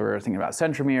signal? And so we were thinking about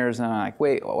centromeres, and I'm like,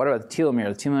 wait, what about the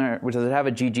telomere? The telomere, does it have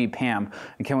a GG-PAM?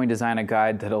 And can we design a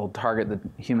guide that'll target the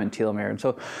human telomere? And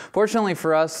so fortunately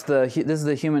for us, this is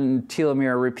the human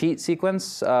telomere repeat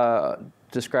sequence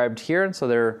described here. And so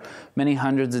there are many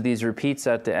hundreds of these repeats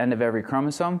at the end of every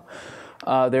chromosome.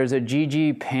 There's a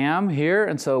GG-PAM here,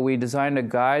 and so we designed a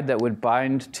guide that would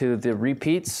bind to the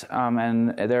repeats,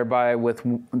 and thereby with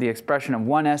the expression of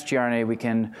one sgRNA, we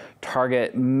can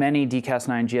target many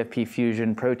DCAS9 GFP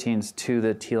fusion proteins to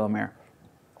the telomere.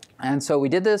 And so we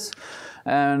did this,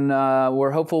 and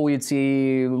we're hopeful we'd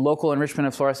see local enrichment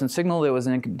of fluorescent signal that was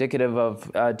indicative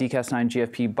of DCAS9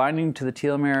 GFP binding to the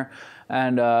telomere,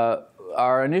 and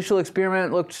our initial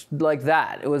experiment looked like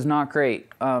that. It was not great.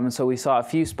 So we saw a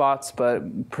few spots,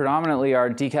 but predominantly our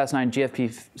DCAS9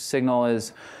 GFP signal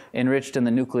is enriched in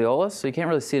the nucleolus. So you can't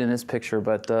really see it in this picture,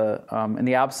 but in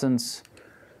the absence,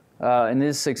 in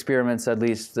these experiments at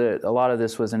least, a lot of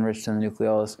this was enriched in the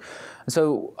nucleolus.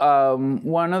 So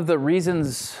one of the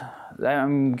reasons,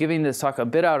 I'm giving this talk a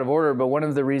bit out of order, but one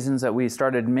of the reasons that we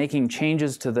started making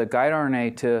changes to the guide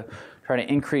RNA to try to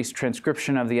increase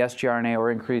transcription of the sgRNA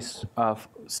or increase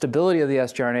stability of the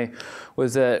sgRNA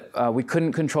was that we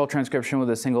couldn't control transcription with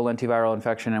a single lentiviral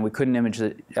infection, and we couldn't image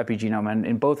the epigenome. And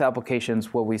in both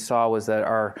applications, what we saw was that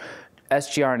our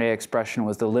sgRNA expression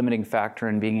was the limiting factor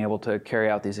in being able to carry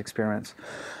out these experiments.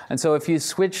 And so if you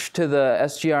switch to the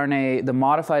sgRNA, the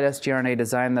modified sgRNA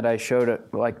design that I showed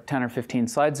like 10 or 15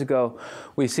 slides ago,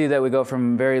 we see that we go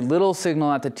from very little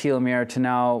signal at the telomere to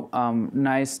now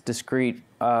nice, discrete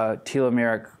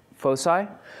telomeric foci.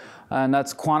 And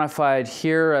that's quantified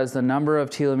here as the number of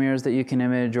telomeres that you can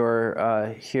image,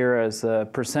 or here as the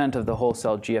percent of the whole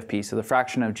cell GFP, so the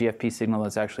fraction of GFP signal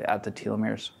that's actually at the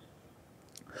telomeres.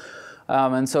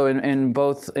 And so in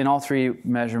all three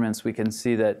measurements, we can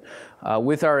see that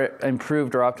with our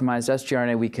improved or optimized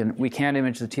sgRNA, we can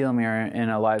image the telomere in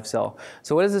a live cell.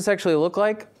 So what does this actually look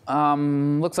like?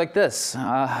 Looks like this.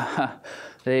 The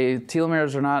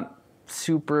telomeres are not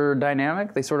super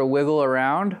dynamic. They sort of wiggle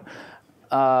around,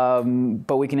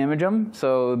 but we can image them.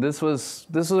 So this was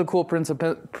a cool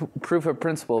proof of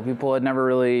principle. People had never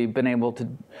really been able to.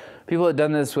 People had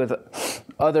done this with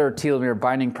other telomere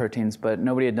binding proteins, but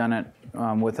nobody had done it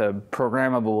with a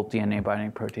programmable DNA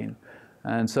binding protein.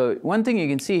 And so one thing you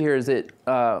can see here is that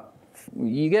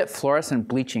you get fluorescent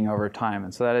bleaching over time,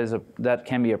 and so that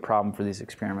can be a problem for these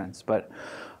experiments. But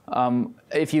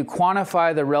if you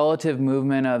quantify the relative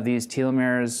movement of these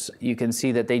telomeres, you can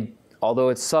see that they, although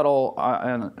it's subtle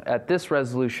at this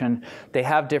resolution, they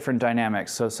have different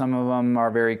dynamics. So some of them are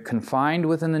very confined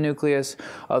within the nucleus,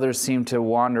 others seem to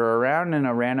wander around in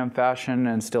a random fashion,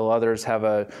 and still others have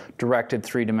a directed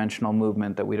three-dimensional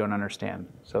movement that we don't understand.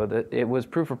 So it was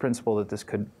proof of principle that this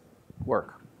could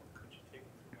work. Could you take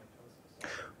them through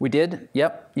mitosis? We did,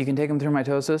 yep, you can take them through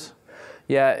mitosis.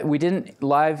 Yeah, we didn't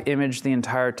live image the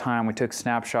entire time. We took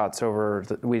snapshots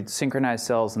we synchronized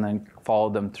cells and then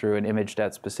followed them through and imaged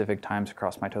at specific times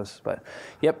across mitosis. But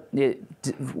yep,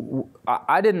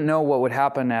 I didn't know what would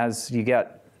happen as you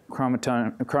get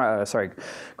chromosome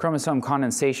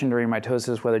condensation during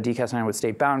mitosis, whether DCAS9 would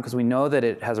stay bound, because we know that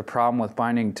it has a problem with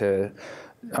binding to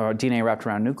DNA wrapped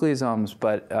around nucleosomes,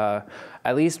 but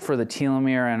at least for the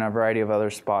telomere and a variety of other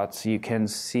spots, you can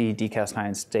see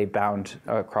DCAS9 stay bound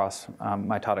across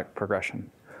mitotic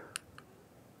progression.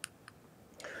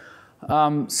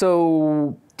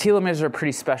 So telomeres are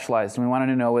pretty specialized, and we wanted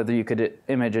to know whether you could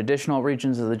image additional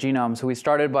regions of the genome. So we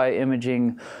started by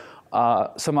imaging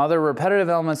some other repetitive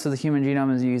elements of the human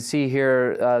genome. As you can see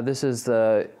here, this is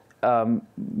the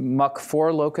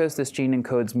MUC4 locus. This gene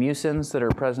encodes mucins that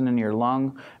are present in your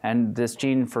lung, and this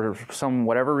gene, for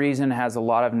whatever reason, has a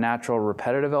lot of natural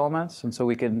repetitive elements, and so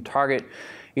we can target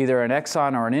either an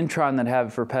exon or an intron that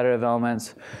have repetitive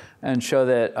elements and show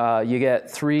that you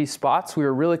get 3 spots. We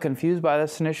were really confused by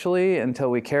this initially until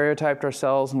we karyotyped our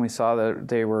cells and we saw that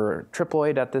they were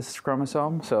triploid at this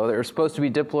chromosome. So they were supposed to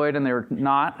be diploid and they were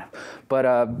not,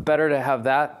 but better to have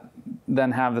that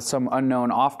than have some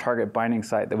unknown off-target binding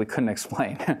site that we couldn't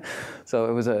explain. So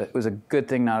it was a good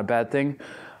thing, not a bad thing.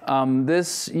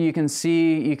 This, you can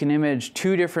see, you can image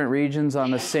 2 different regions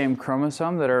on the same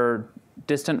chromosome that are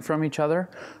distant from each other.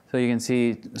 So you can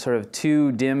see sort of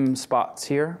 2 dim spots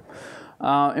here.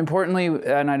 Importantly,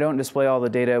 and I don't display all the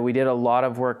data, we did a lot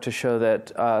of work to show that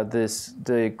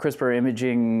the CRISPR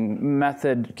imaging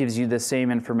method gives you the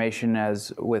same information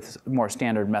as with more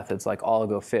standard methods like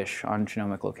oligofish on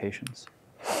genomic locations.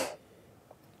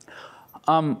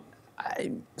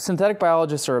 Synthetic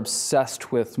biologists are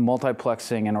obsessed with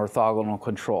multiplexing and orthogonal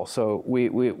control. So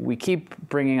we keep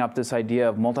bringing up this idea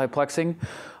of multiplexing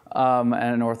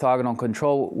and orthogonal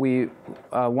control. We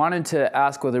wanted to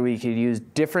ask whether we could use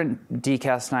different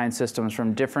DCAS9 systems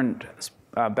from different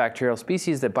bacterial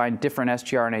species that bind different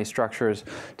sgRNA structures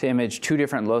to image 2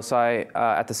 different loci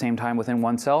at the same time within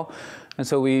one cell. And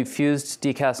so we fused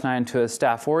DCAS9 to a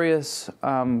Staph aureus.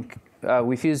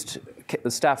 We fused the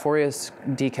Staph aureus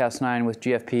DCAS9 with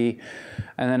GFP,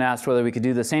 and then asked whether we could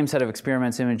do the same set of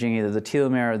experiments imaging either the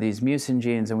telomere or these mucin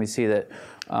genes, and we see that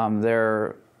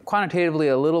they're quantitatively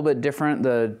a little bit different.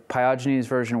 The pyogenes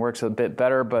version works a bit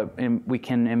better, but we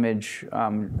can image the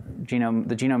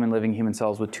genome in living human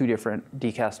cells with 2 different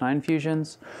DCAS9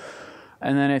 fusions.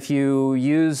 And then if you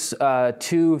use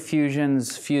two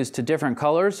fusions fused to different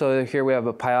colors, so here we have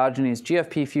a pyogenes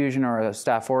GFP fusion or a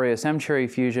Staph aureus M-cherry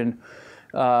fusion,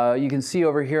 you can see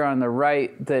over here on the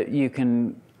right that you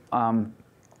can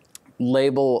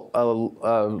label a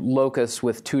locus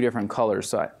with two different colors.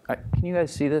 So can you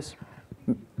guys see this?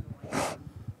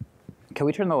 Can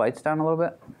we turn the lights down a little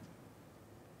bit?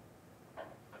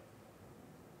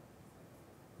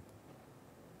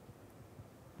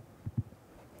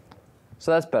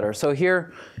 So that's better. So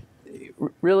here,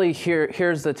 really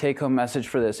here's the take-home message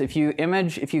for this. If you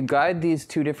guide these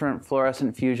two different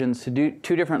fluorescent fusions to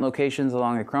two different locations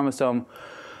along a chromosome,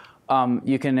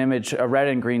 you can image a red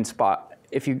and green spot.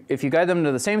 If you guide them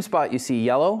to the same spot, you see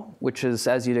yellow, which is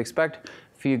as you'd expect.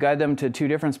 If you guide them to two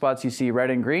different spots, you see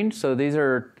red and green. So these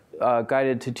are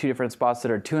guided to two different spots that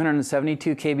are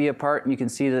 272 kb apart, and you can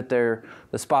see that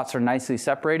the spots are nicely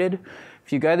separated.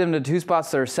 If you guide them to two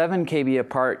spots that are 7 kb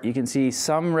apart, you can see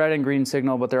some red and green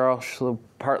signal, but they're also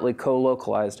partly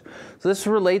co-localized. So this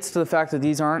relates to the fact that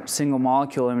these aren't single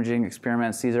molecule imaging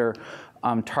experiments. These are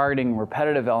targeting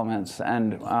repetitive elements.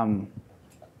 And,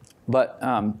 but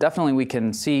definitely we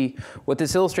can see, what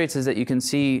this illustrates is that you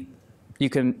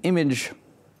can image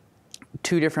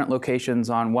two different locations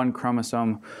on one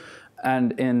chromosome.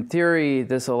 And in theory,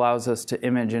 this allows us to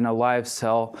image in a live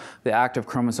cell the act of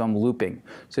chromosome looping.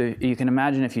 So you can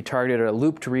imagine if you targeted a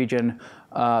looped region,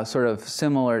 sort of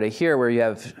similar to here, where you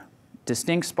have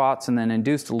distinct spots and then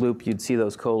induced a loop, you'd see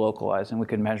those co-localized. And we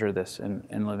could measure this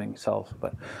in living cells.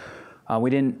 But we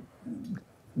didn't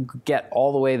get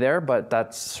all the way there, but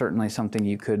that's certainly something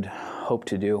you could hope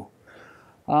to do.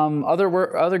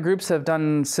 Other groups have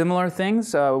done similar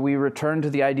things. We returned to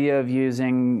the idea of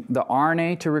using the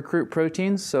RNA to recruit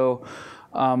proteins. So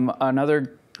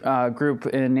another group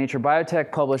in Nature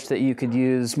Biotech published that you could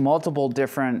use multiple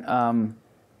different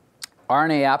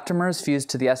RNA aptamers fused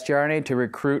to the sgRNA to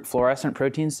recruit fluorescent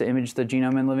proteins to image the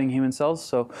genome in living human cells.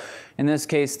 So in this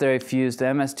case, they fused the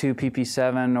MS2,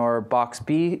 PP7, or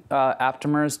BoxB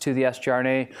aptamers to the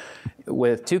sgRNA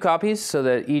with 2 copies, so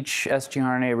that each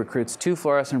sgRNA recruits 2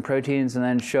 fluorescent proteins, and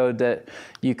then showed that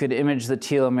you could image the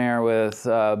telomere with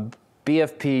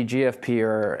BFP, GFP,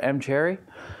 or M-cherry.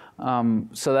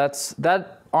 So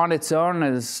that on its own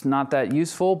is not that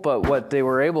useful, but what they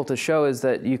were able to show is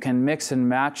that you can mix and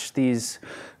match these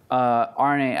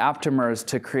RNA aptamers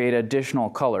to create additional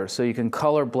colors. So you can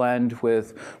color blend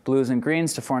with blues and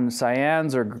greens to form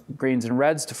cyans, or greens and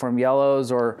reds to form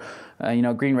yellows, or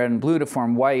green, red, and blue to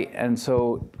form white. And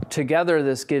so together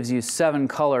this gives you 7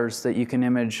 colors that you can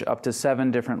image up to 7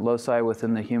 different loci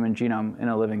within the human genome in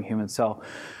a living human cell.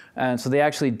 And so they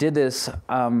actually did this.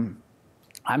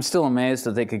 I'm still amazed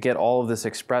that they could get all of this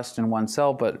expressed in one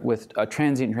cell, but with a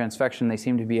transient transfection, they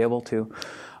seem to be able to.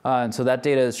 And so that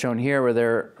data is shown here, where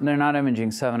they're not imaging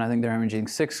 7, I think they're imaging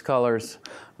 6 colors.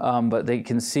 But they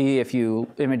can see if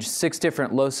you image 6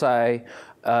 different loci,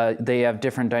 they have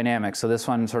different dynamics. So this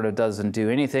one sort of doesn't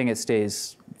do anything. It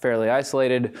stays fairly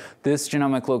isolated. This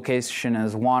genomic location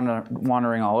is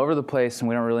wandering all over the place, and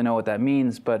we don't really know what that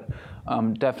means. But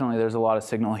definitely there's a lot of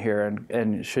signal here,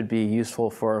 and it should be useful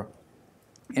for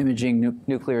imaging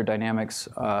nuclear dynamics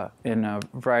in a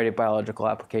variety of biological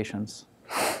applications.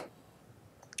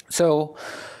 So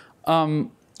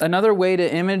another way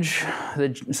to image,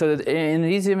 so in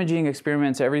these imaging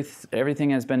experiments, everything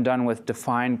has been done with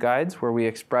defined guides, where we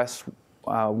express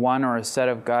one or a set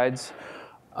of guides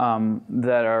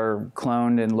that are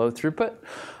cloned in low throughput.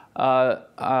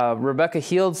 Rebecca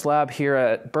Heald's lab here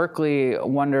at Berkeley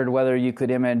wondered whether you could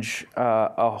image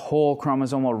a whole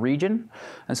chromosomal region.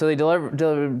 And so they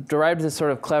derived this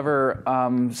sort of clever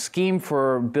scheme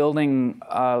for building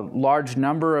a large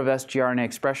number of sgRNA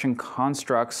expression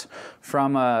constructs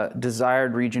from a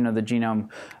desired region of the genome.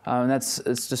 And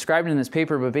it's described in this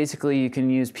paper, but basically you can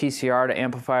use PCR to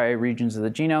amplify regions of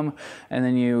the genome, and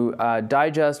then you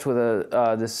digest with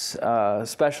this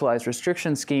specialized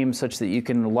restriction scheme such that you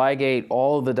can ligate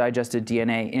all of the digested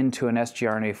DNA into an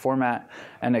sgRNA format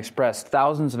and express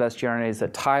thousands of sgRNAs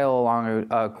that tile along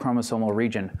a chromosomal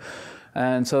region.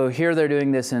 And so here they're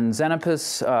doing this in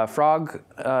Xenopus frog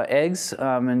eggs,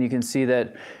 and you can see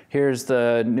that here's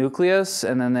the nucleus,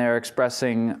 and then they're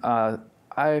expressing,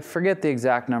 I forget the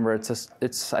exact number,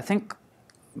 it's I think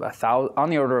on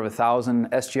the order of 1,000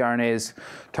 sgRNAs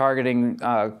targeting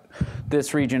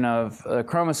this region of the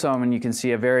chromosome, and you can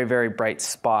see a very, very bright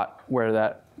spot where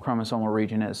that chromosomal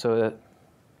region is. So that,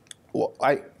 well,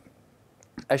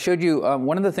 I showed you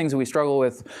one of the things that we struggle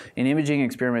with in imaging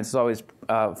experiments is always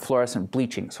fluorescent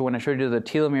bleaching. So when I showed you the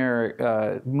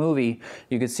telomere movie,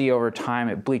 you could see over time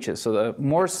it bleaches. So the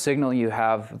more signal you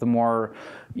have, the more,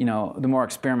 the more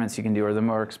experiments you can do, or the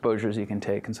more exposures you can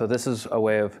take. And so this is a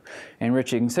way of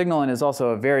enriching signal, and is also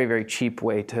a very, very cheap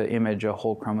way to image a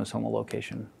whole chromosomal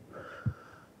location.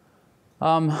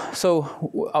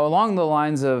 So along the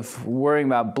lines of worrying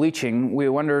about bleaching, we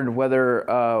wondered whether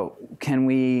can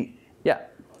we, yeah.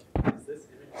 Is this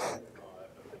image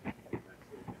actually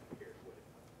compared with,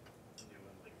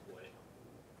 like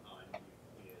what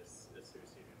nucleus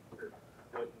associated, or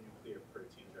what nuclear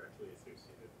proteins are actually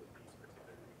associated with these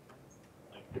particular regions?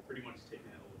 Like pretty much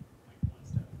taking it like one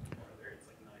step farther, it's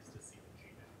like nice to see the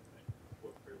genome, but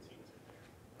what proteins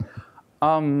are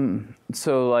there?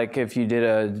 So like if you did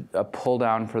a pull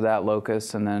down for that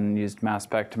locus and then used mass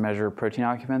spec to measure protein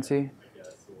occupancy? I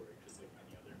guess, or just like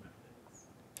any other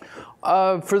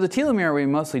methods? For the telomere, we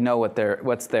mostly know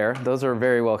what's there. Those are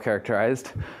very well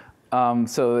characterized.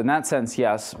 So in that sense,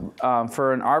 yes.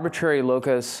 For an arbitrary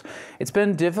locus, it's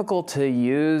been difficult to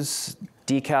use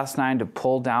dCas9 to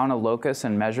pull down a locus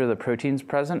and measure the proteins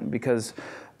present, because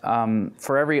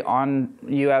for every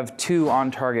you have 2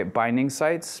 on-target binding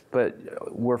sites, but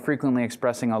we're frequently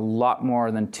expressing a lot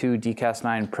more than 2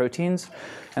 dCas9 proteins,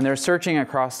 and they're searching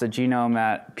across the genome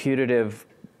at putative,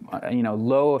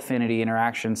 low affinity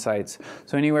interaction sites.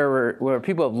 So anywhere where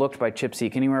people have looked by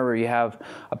ChIP-seq, anywhere where you have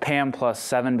a PAM plus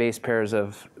 7 base pairs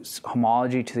of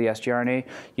homology to the sgRNA,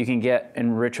 you can get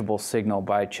enrichable signal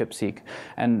by ChIP-seq.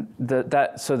 And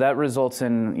so that results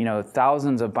in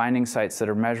thousands of binding sites that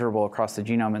are measurable across the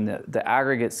genome, and the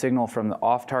aggregate signal from the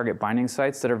off-target binding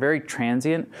sites that are very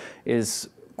transient is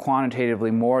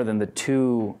quantitatively more than the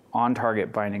 2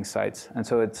 on-target binding sites. And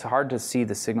so it's hard to see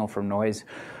the signal from noise.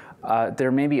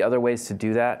 There may be other ways to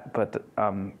do that, but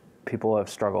people have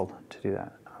struggled to do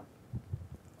that.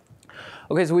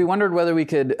 Okay, so we wondered whether we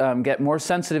could get more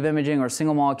sensitive imaging or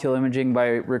single molecule imaging by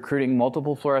recruiting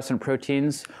multiple fluorescent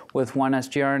proteins with one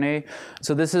sgRNA.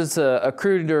 So this is a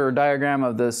cruder diagram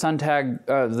of the SUNTAG,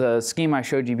 the scheme I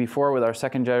showed you before with our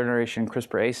 2nd generation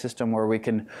CRISPR-A system, where we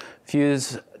can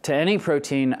fuse to any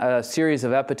protein a series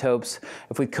of epitopes.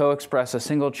 If we co-express a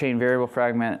single chain variable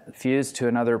fragment fused to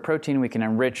another protein, we can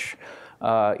enrich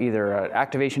either an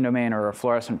activation domain or a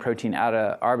fluorescent protein at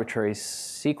an arbitrary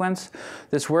sequence.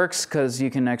 This works because you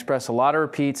can express a lot of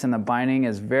repeats, and the binding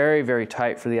is very, very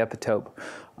tight for the epitope.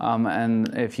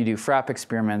 And if you do FRAP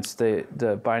experiments,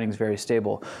 the binding is very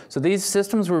stable. So these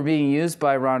systems were being used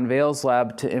by Ron Vale's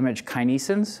lab to image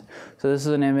kinesins. So this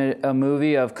is a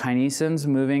movie of kinesins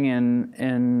moving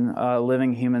in a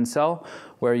living human cell,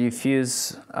 where you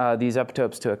fuse these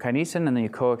epitopes to a kinesin, and then you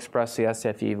co-express the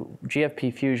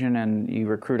SFE-GFP fusion, and you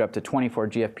recruit up to 24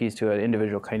 GFPs to an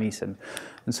individual kinesin.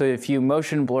 And so if you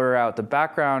motion blur out the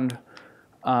background,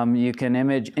 you can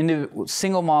image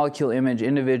single molecule image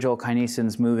individual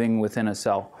kinesins moving within a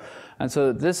cell. And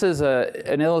so this is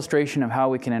an illustration of how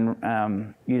we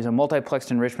can use a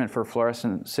multiplexed enrichment for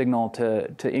fluorescent signal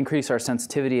to increase our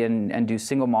sensitivity and do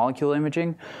single molecule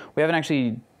imaging. We haven't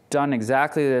actually done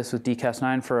exactly this with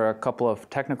dCas9 for a couple of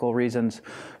technical reasons,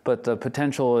 but the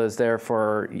potential is there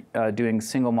for doing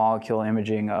single molecule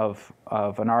imaging of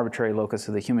an arbitrary locus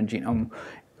of the human genome,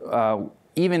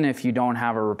 even if you don't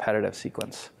have a repetitive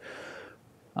sequence.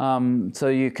 So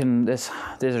you can, these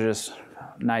are just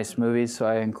nice movies, so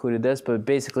I included this, but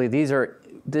basically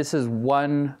this is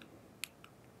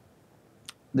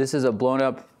a blown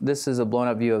up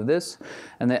view of this,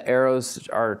 and the arrows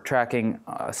are tracking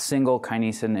a single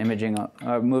kinesin imaging,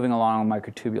 moving along a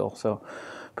microtubule. So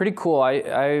pretty cool.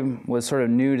 I was sort of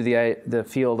new to the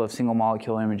field of single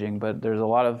molecule imaging, but there's a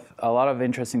lot of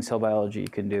interesting cell biology you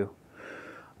can do.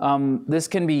 This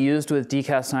can be used with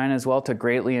dCas9 as well to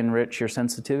greatly enrich your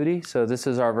sensitivity. So this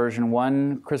is our version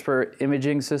 1 CRISPR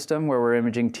imaging system, where we're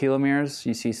imaging telomeres.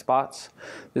 You see spots.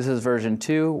 This is version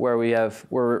 2, where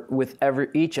we're with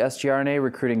each sgRNA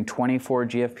recruiting 24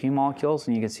 GFP molecules,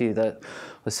 and you can see that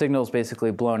the signal is basically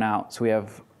blown out. So we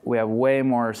have way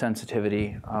more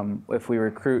sensitivity if we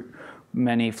recruit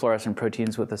many fluorescent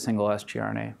proteins with a single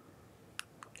sgRNA.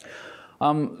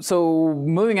 So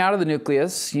moving out of the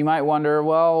nucleus, you might wonder,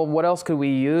 well, what else could we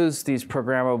use these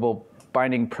programmable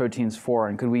binding proteins for?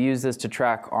 And could we use this to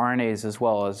track RNAs as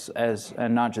well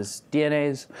and not just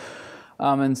DNAs?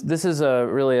 And this is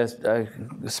really a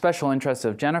special interest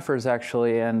of Jennifer's,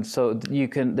 actually. And so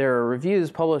there are reviews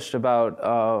published about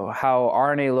how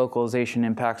RNA localization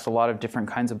impacts a lot of different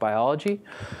kinds of biology.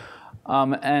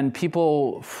 And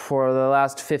people for the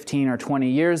last 15 or 20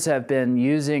 years have been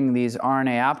using these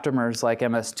RNA aptamers like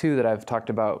MS2 that I've talked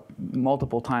about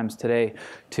multiple times today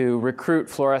to recruit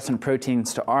fluorescent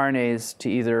proteins to RNAs to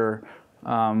either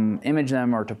image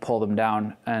them or to pull them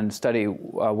down and study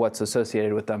what's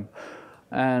associated with them.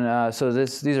 And so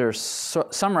these are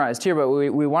summarized here, but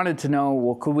we wanted to know,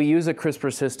 well, could we use a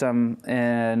CRISPR system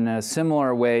in a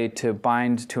similar way to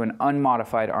bind to an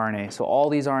unmodified RNA? So all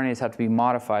these RNAs have to be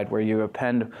modified where you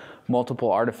append multiple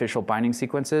artificial binding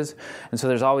sequences. And so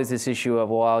there's always this issue of,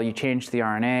 well, you changed the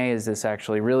RNA, is this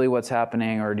actually really what's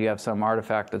happening, or do you have some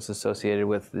artifact that's associated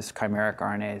with this chimeric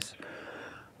RNAs?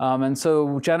 And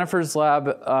so Jennifer's lab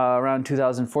around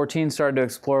 2014 started to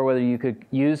explore whether you could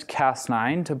use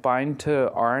Cas9 to bind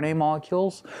to RNA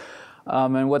molecules.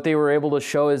 And what they were able to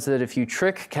show is that if you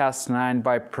trick Cas9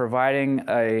 by providing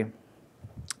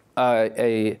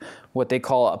what they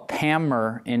call a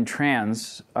PAMmer in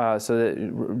trans, so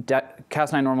that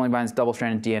Cas9 normally binds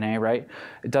double-stranded DNA, right?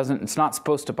 It's not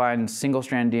supposed to bind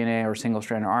single-strand DNA or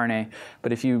single-strand RNA,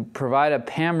 but if you provide a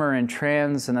PAMmer in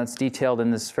trans, and that's detailed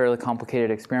in this fairly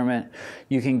complicated experiment,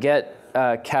 you can get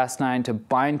Cas9 to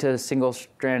bind to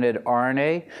single-stranded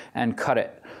RNA and cut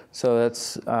it. So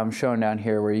that's shown down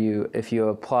here where if you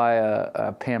apply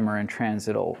a PAMmer in trans,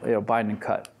 it'll bind and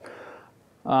cut.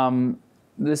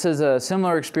 This is a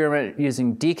similar experiment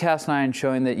using dCas9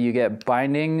 showing that you get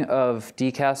binding of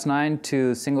dCas9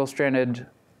 to single-stranded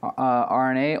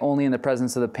RNA only in the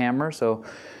presence of the PAMmer. So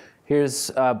here's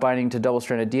binding to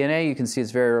double-stranded DNA. You can see it's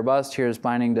very robust. Here's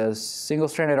binding to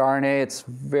single-stranded RNA. It's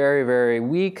very, very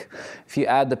weak. If you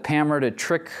add the PAMmer to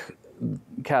trick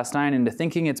Cas9 into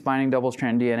thinking it's binding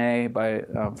double-stranded DNA by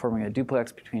forming a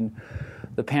duplex between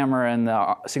the PAMmer and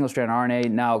the single-stranded RNA,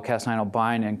 now Cas9 will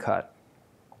bind and cut.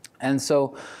 And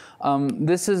so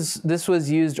this was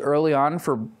used early on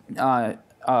for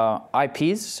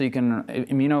IPs, so you can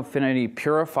immunoaffinity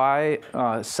purify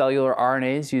cellular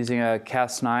RNAs using a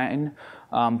Cas9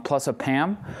 plus a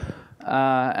PAM.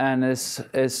 And this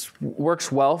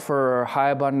works well for high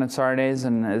abundance RNAs,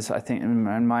 and is, I think,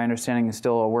 in my understanding, is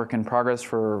still a work in progress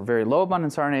for very low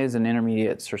abundance RNAs, and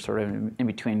intermediates are sort of in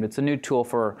between. But it's a new tool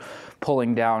for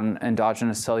pulling down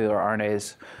endogenous cellular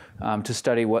RNAs to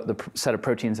study what the set of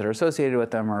proteins that are associated with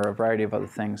them, or a variety of other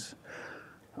things.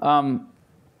 We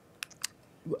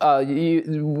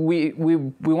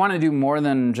want to do more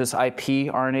than just IP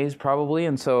RNAs probably,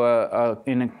 and so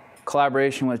in a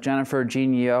collaboration with Jennifer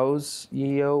Jean Yeo,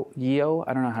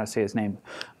 I don't know how to say his name,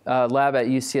 lab at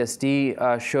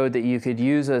UCSD showed that you could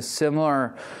use a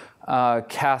similar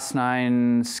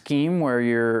Cas9 scheme where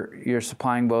you're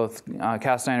supplying both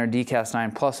Cas9 or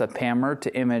dCas9 plus a PAMmer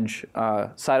to image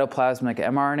cytoplasmic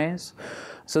mRNAs.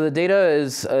 So the data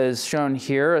is shown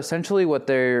here. Essentially what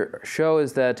they show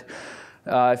is that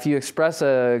if you express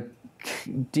a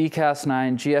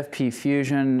dCas9 GFP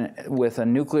fusion with a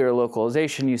nuclear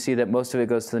localization, you see that most of it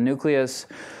goes to the nucleus.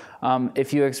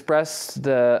 If you express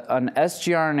an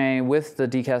sgRNA with the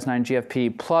dCas9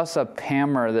 GFP plus a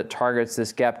PAMmer that targets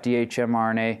this GAPDH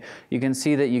mRNA, you can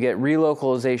see that you get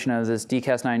relocalization of this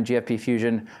dCas9 GFP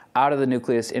fusion out of the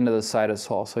nucleus into the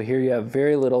cytosol. So here you have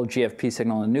very little GFP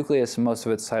signal in the nucleus, and most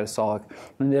of it's cytosolic.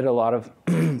 And they did a lot of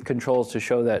controls to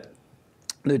show that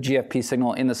the GFP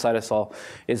signal in the cytosol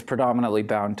is predominantly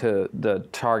bound to the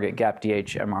target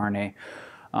GAPDH mRNA.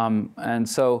 And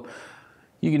so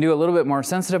you can do a little bit more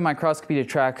sensitive microscopy to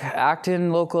track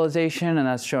actin localization, and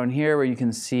that's shown here where you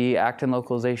can see actin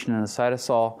localization in the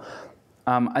cytosol.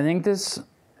 I think this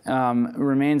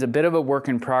remains a bit of a work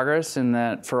in progress in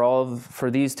that for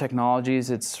these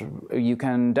technologies, you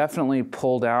can definitely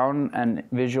pull down and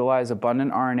visualize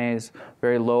abundant RNAs.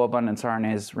 Very low abundance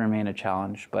RNAs remain a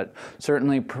challenge, but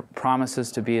certainly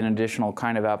promises to be an additional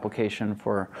kind of application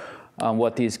for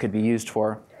what these could be used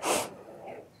for.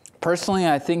 Personally,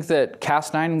 I think that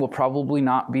Cas9 will probably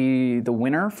not be the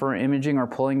winner for imaging or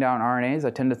pulling down RNAs.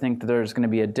 I tend to think that there's going to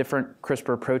be a different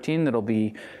CRISPR protein that'll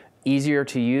be easier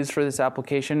to use for this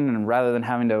application, and rather than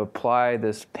having to apply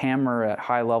this PAMmer at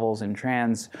high levels in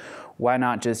trans, why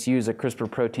not just use a CRISPR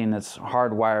protein that's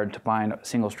hardwired to bind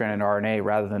single-stranded RNA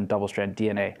rather than double-stranded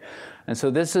DNA? And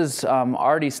so this is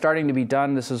already starting to be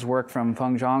done. This is work from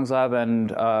Feng Zhang's lab and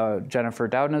Jennifer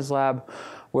Doudna's lab,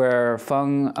 where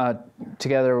Feng,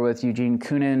 together with Eugene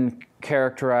Koonin,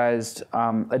 characterized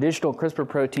additional CRISPR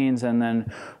proteins, and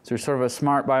then through sort of a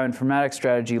smart bioinformatics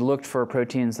strategy, looked for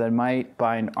proteins that might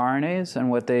bind RNAs. And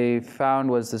what they found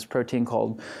was this protein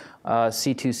called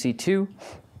C2C2.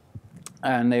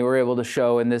 And they were able to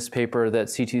show in this paper that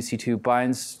C2C2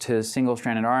 binds to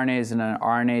single-stranded RNAs in an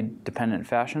RNA-dependent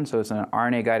fashion. So it's an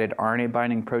RNA-guided RNA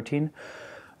binding protein.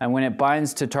 And when it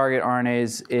binds to target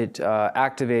RNAs, it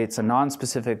activates a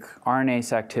non-specific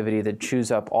RNase activity that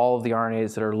chews up all of the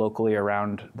RNAs that are locally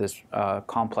around this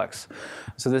complex.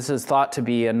 So this is thought to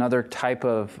be another type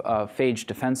of phage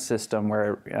defense system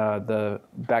where the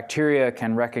bacteria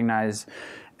can recognize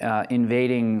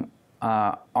invading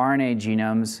RNA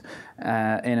genomes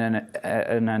in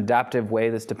an adaptive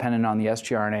way that's dependent on the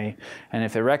sgRNA. And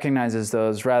if it recognizes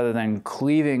those, rather than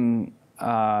cleaving,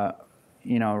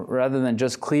 rather than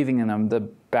just cleaving them, the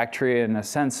bacteria, in a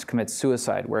sense, commits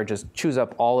suicide, where it just chews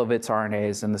up all of its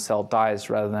RNAs and the cell dies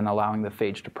rather than allowing the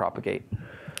phage to propagate.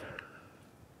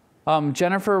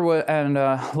 Jennifer and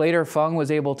later Feng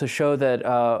was able to show that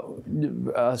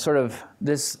sort of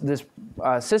this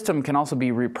system can also be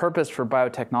repurposed for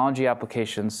biotechnology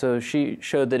applications. So she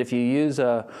showed that if you use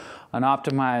an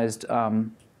optimized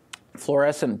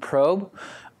fluorescent probe,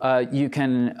 you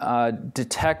can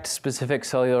detect specific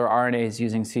cellular RNAs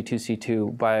using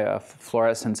C2C2 by a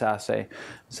fluorescence assay.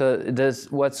 So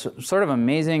what's sort of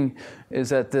amazing is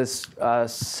that this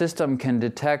system can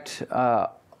detect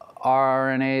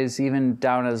RNAs even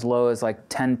down as low as like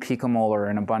 10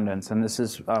 picomolar in abundance, and this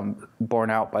is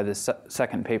borne out by this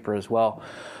second paper as well.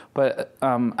 But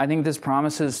I think this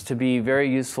promises to be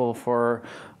very useful for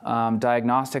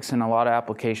diagnostics in a lot of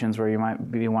applications where you might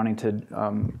be wanting to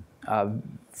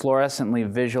fluorescently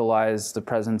visualize the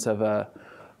presence of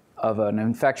an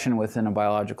infection within a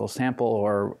biological sample,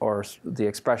 or the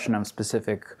expression of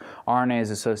specific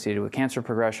RNAs associated with cancer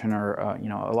progression, or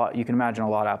a lot. You can imagine a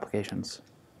lot of applications.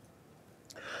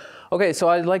 Okay, so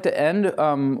I'd like to end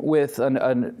with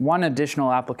one additional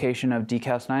application of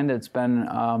dCas9 that's been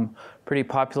pretty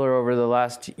popular over the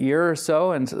last year or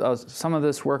so, and some of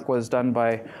this work was done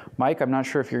by Mike. I'm not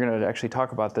sure if you're going to actually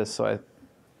talk about this, so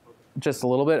just a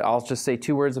little bit. I'll just say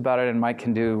 2 words about it, and Mike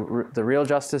can do the real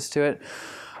justice to it.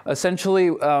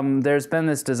 Essentially, there's been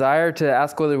this desire to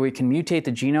ask whether we can mutate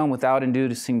the genome without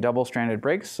inducing double-stranded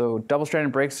breaks. So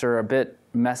double-stranded breaks are a bit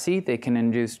messy. They can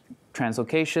induce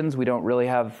translocations. We don't really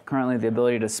have currently the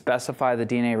ability to specify the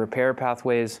DNA repair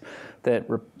pathways that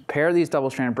repair these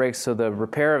double-stranded breaks. So the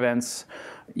repair events,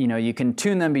 you can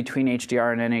tune them between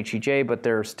HDR and NHEJ, but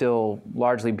they're still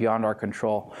largely beyond our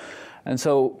control. And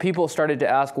so people started to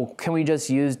ask, well, can we just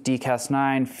use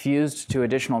dCas9 fused to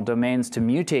additional domains to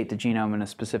mutate the genome in a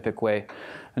specific way?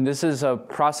 And this is a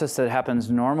process that happens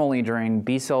normally during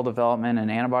B cell development and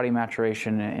antibody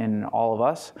maturation in all of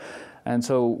us. And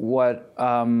so what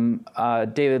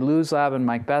David Liu's lab and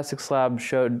Mike Basik's lab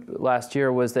showed last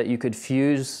year was that you could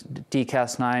fuse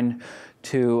dCas9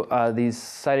 to these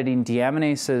cytidine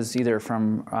deaminases, either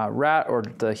from rat or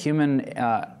the human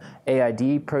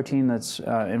AID protein that's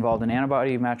involved in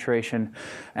antibody maturation,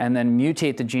 and then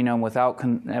mutate the genome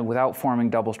without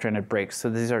forming double-stranded breaks. So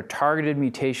these are targeted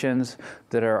mutations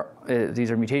that are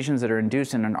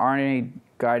induced in an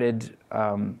RNA-guided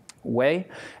way,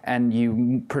 and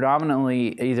you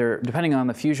predominantly, either depending on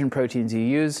the fusion proteins you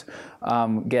use,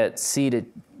 get C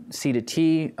to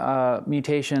T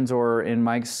mutations, or in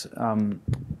Mike's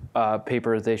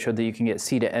paper, they showed that you can get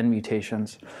C to N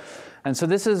mutations. And so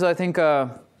this is, I think,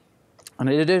 an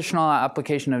additional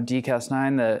application of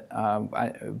dCas9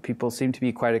 that people seem to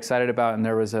be quite excited about, and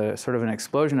there was a sort of an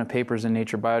explosion of papers in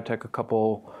Nature Biotech a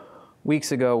couple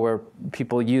weeks ago where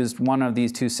people used one of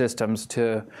these 2 systems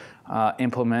to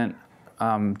implement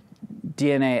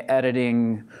DNA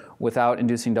editing without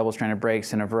inducing double-stranded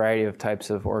breaks in a variety of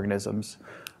types of organisms,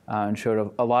 and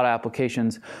showed a lot of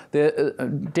applications.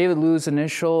 David Liu's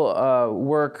initial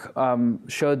work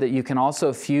showed that you can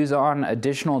also fuse on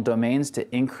additional domains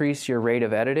to increase your rate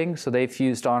of editing. So they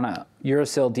fused on a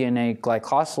uracil DNA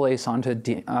glycosylase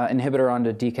inhibitor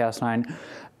onto dCas9,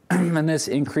 and this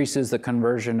increases the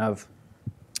conversion of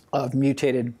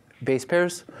mutated base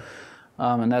pairs.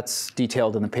 And that's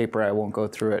detailed in the paper. I won't go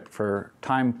through it for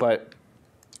time, but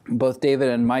both David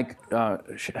and Mike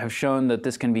have shown that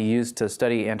this can be used to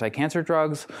study anti-cancer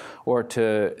drugs, or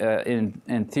to,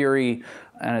 in theory,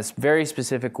 in a very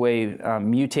specific way,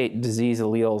 mutate disease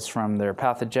alleles from their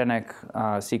pathogenic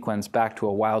sequence back to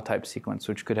a wild-type sequence,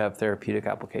 which could have therapeutic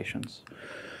applications.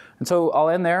 And so I'll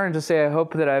end there and just say I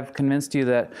hope that I've convinced you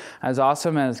that as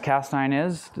awesome as Cas9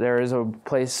 is, there is a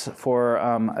place for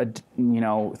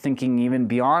thinking even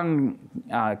beyond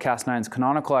Cas9's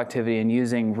canonical activity and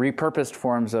using repurposed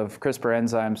forms of CRISPR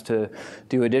enzymes to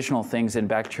do additional things in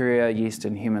bacteria, yeast,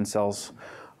 and human cells.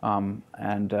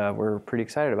 And we're pretty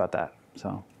excited about that.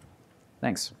 So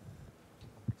thanks.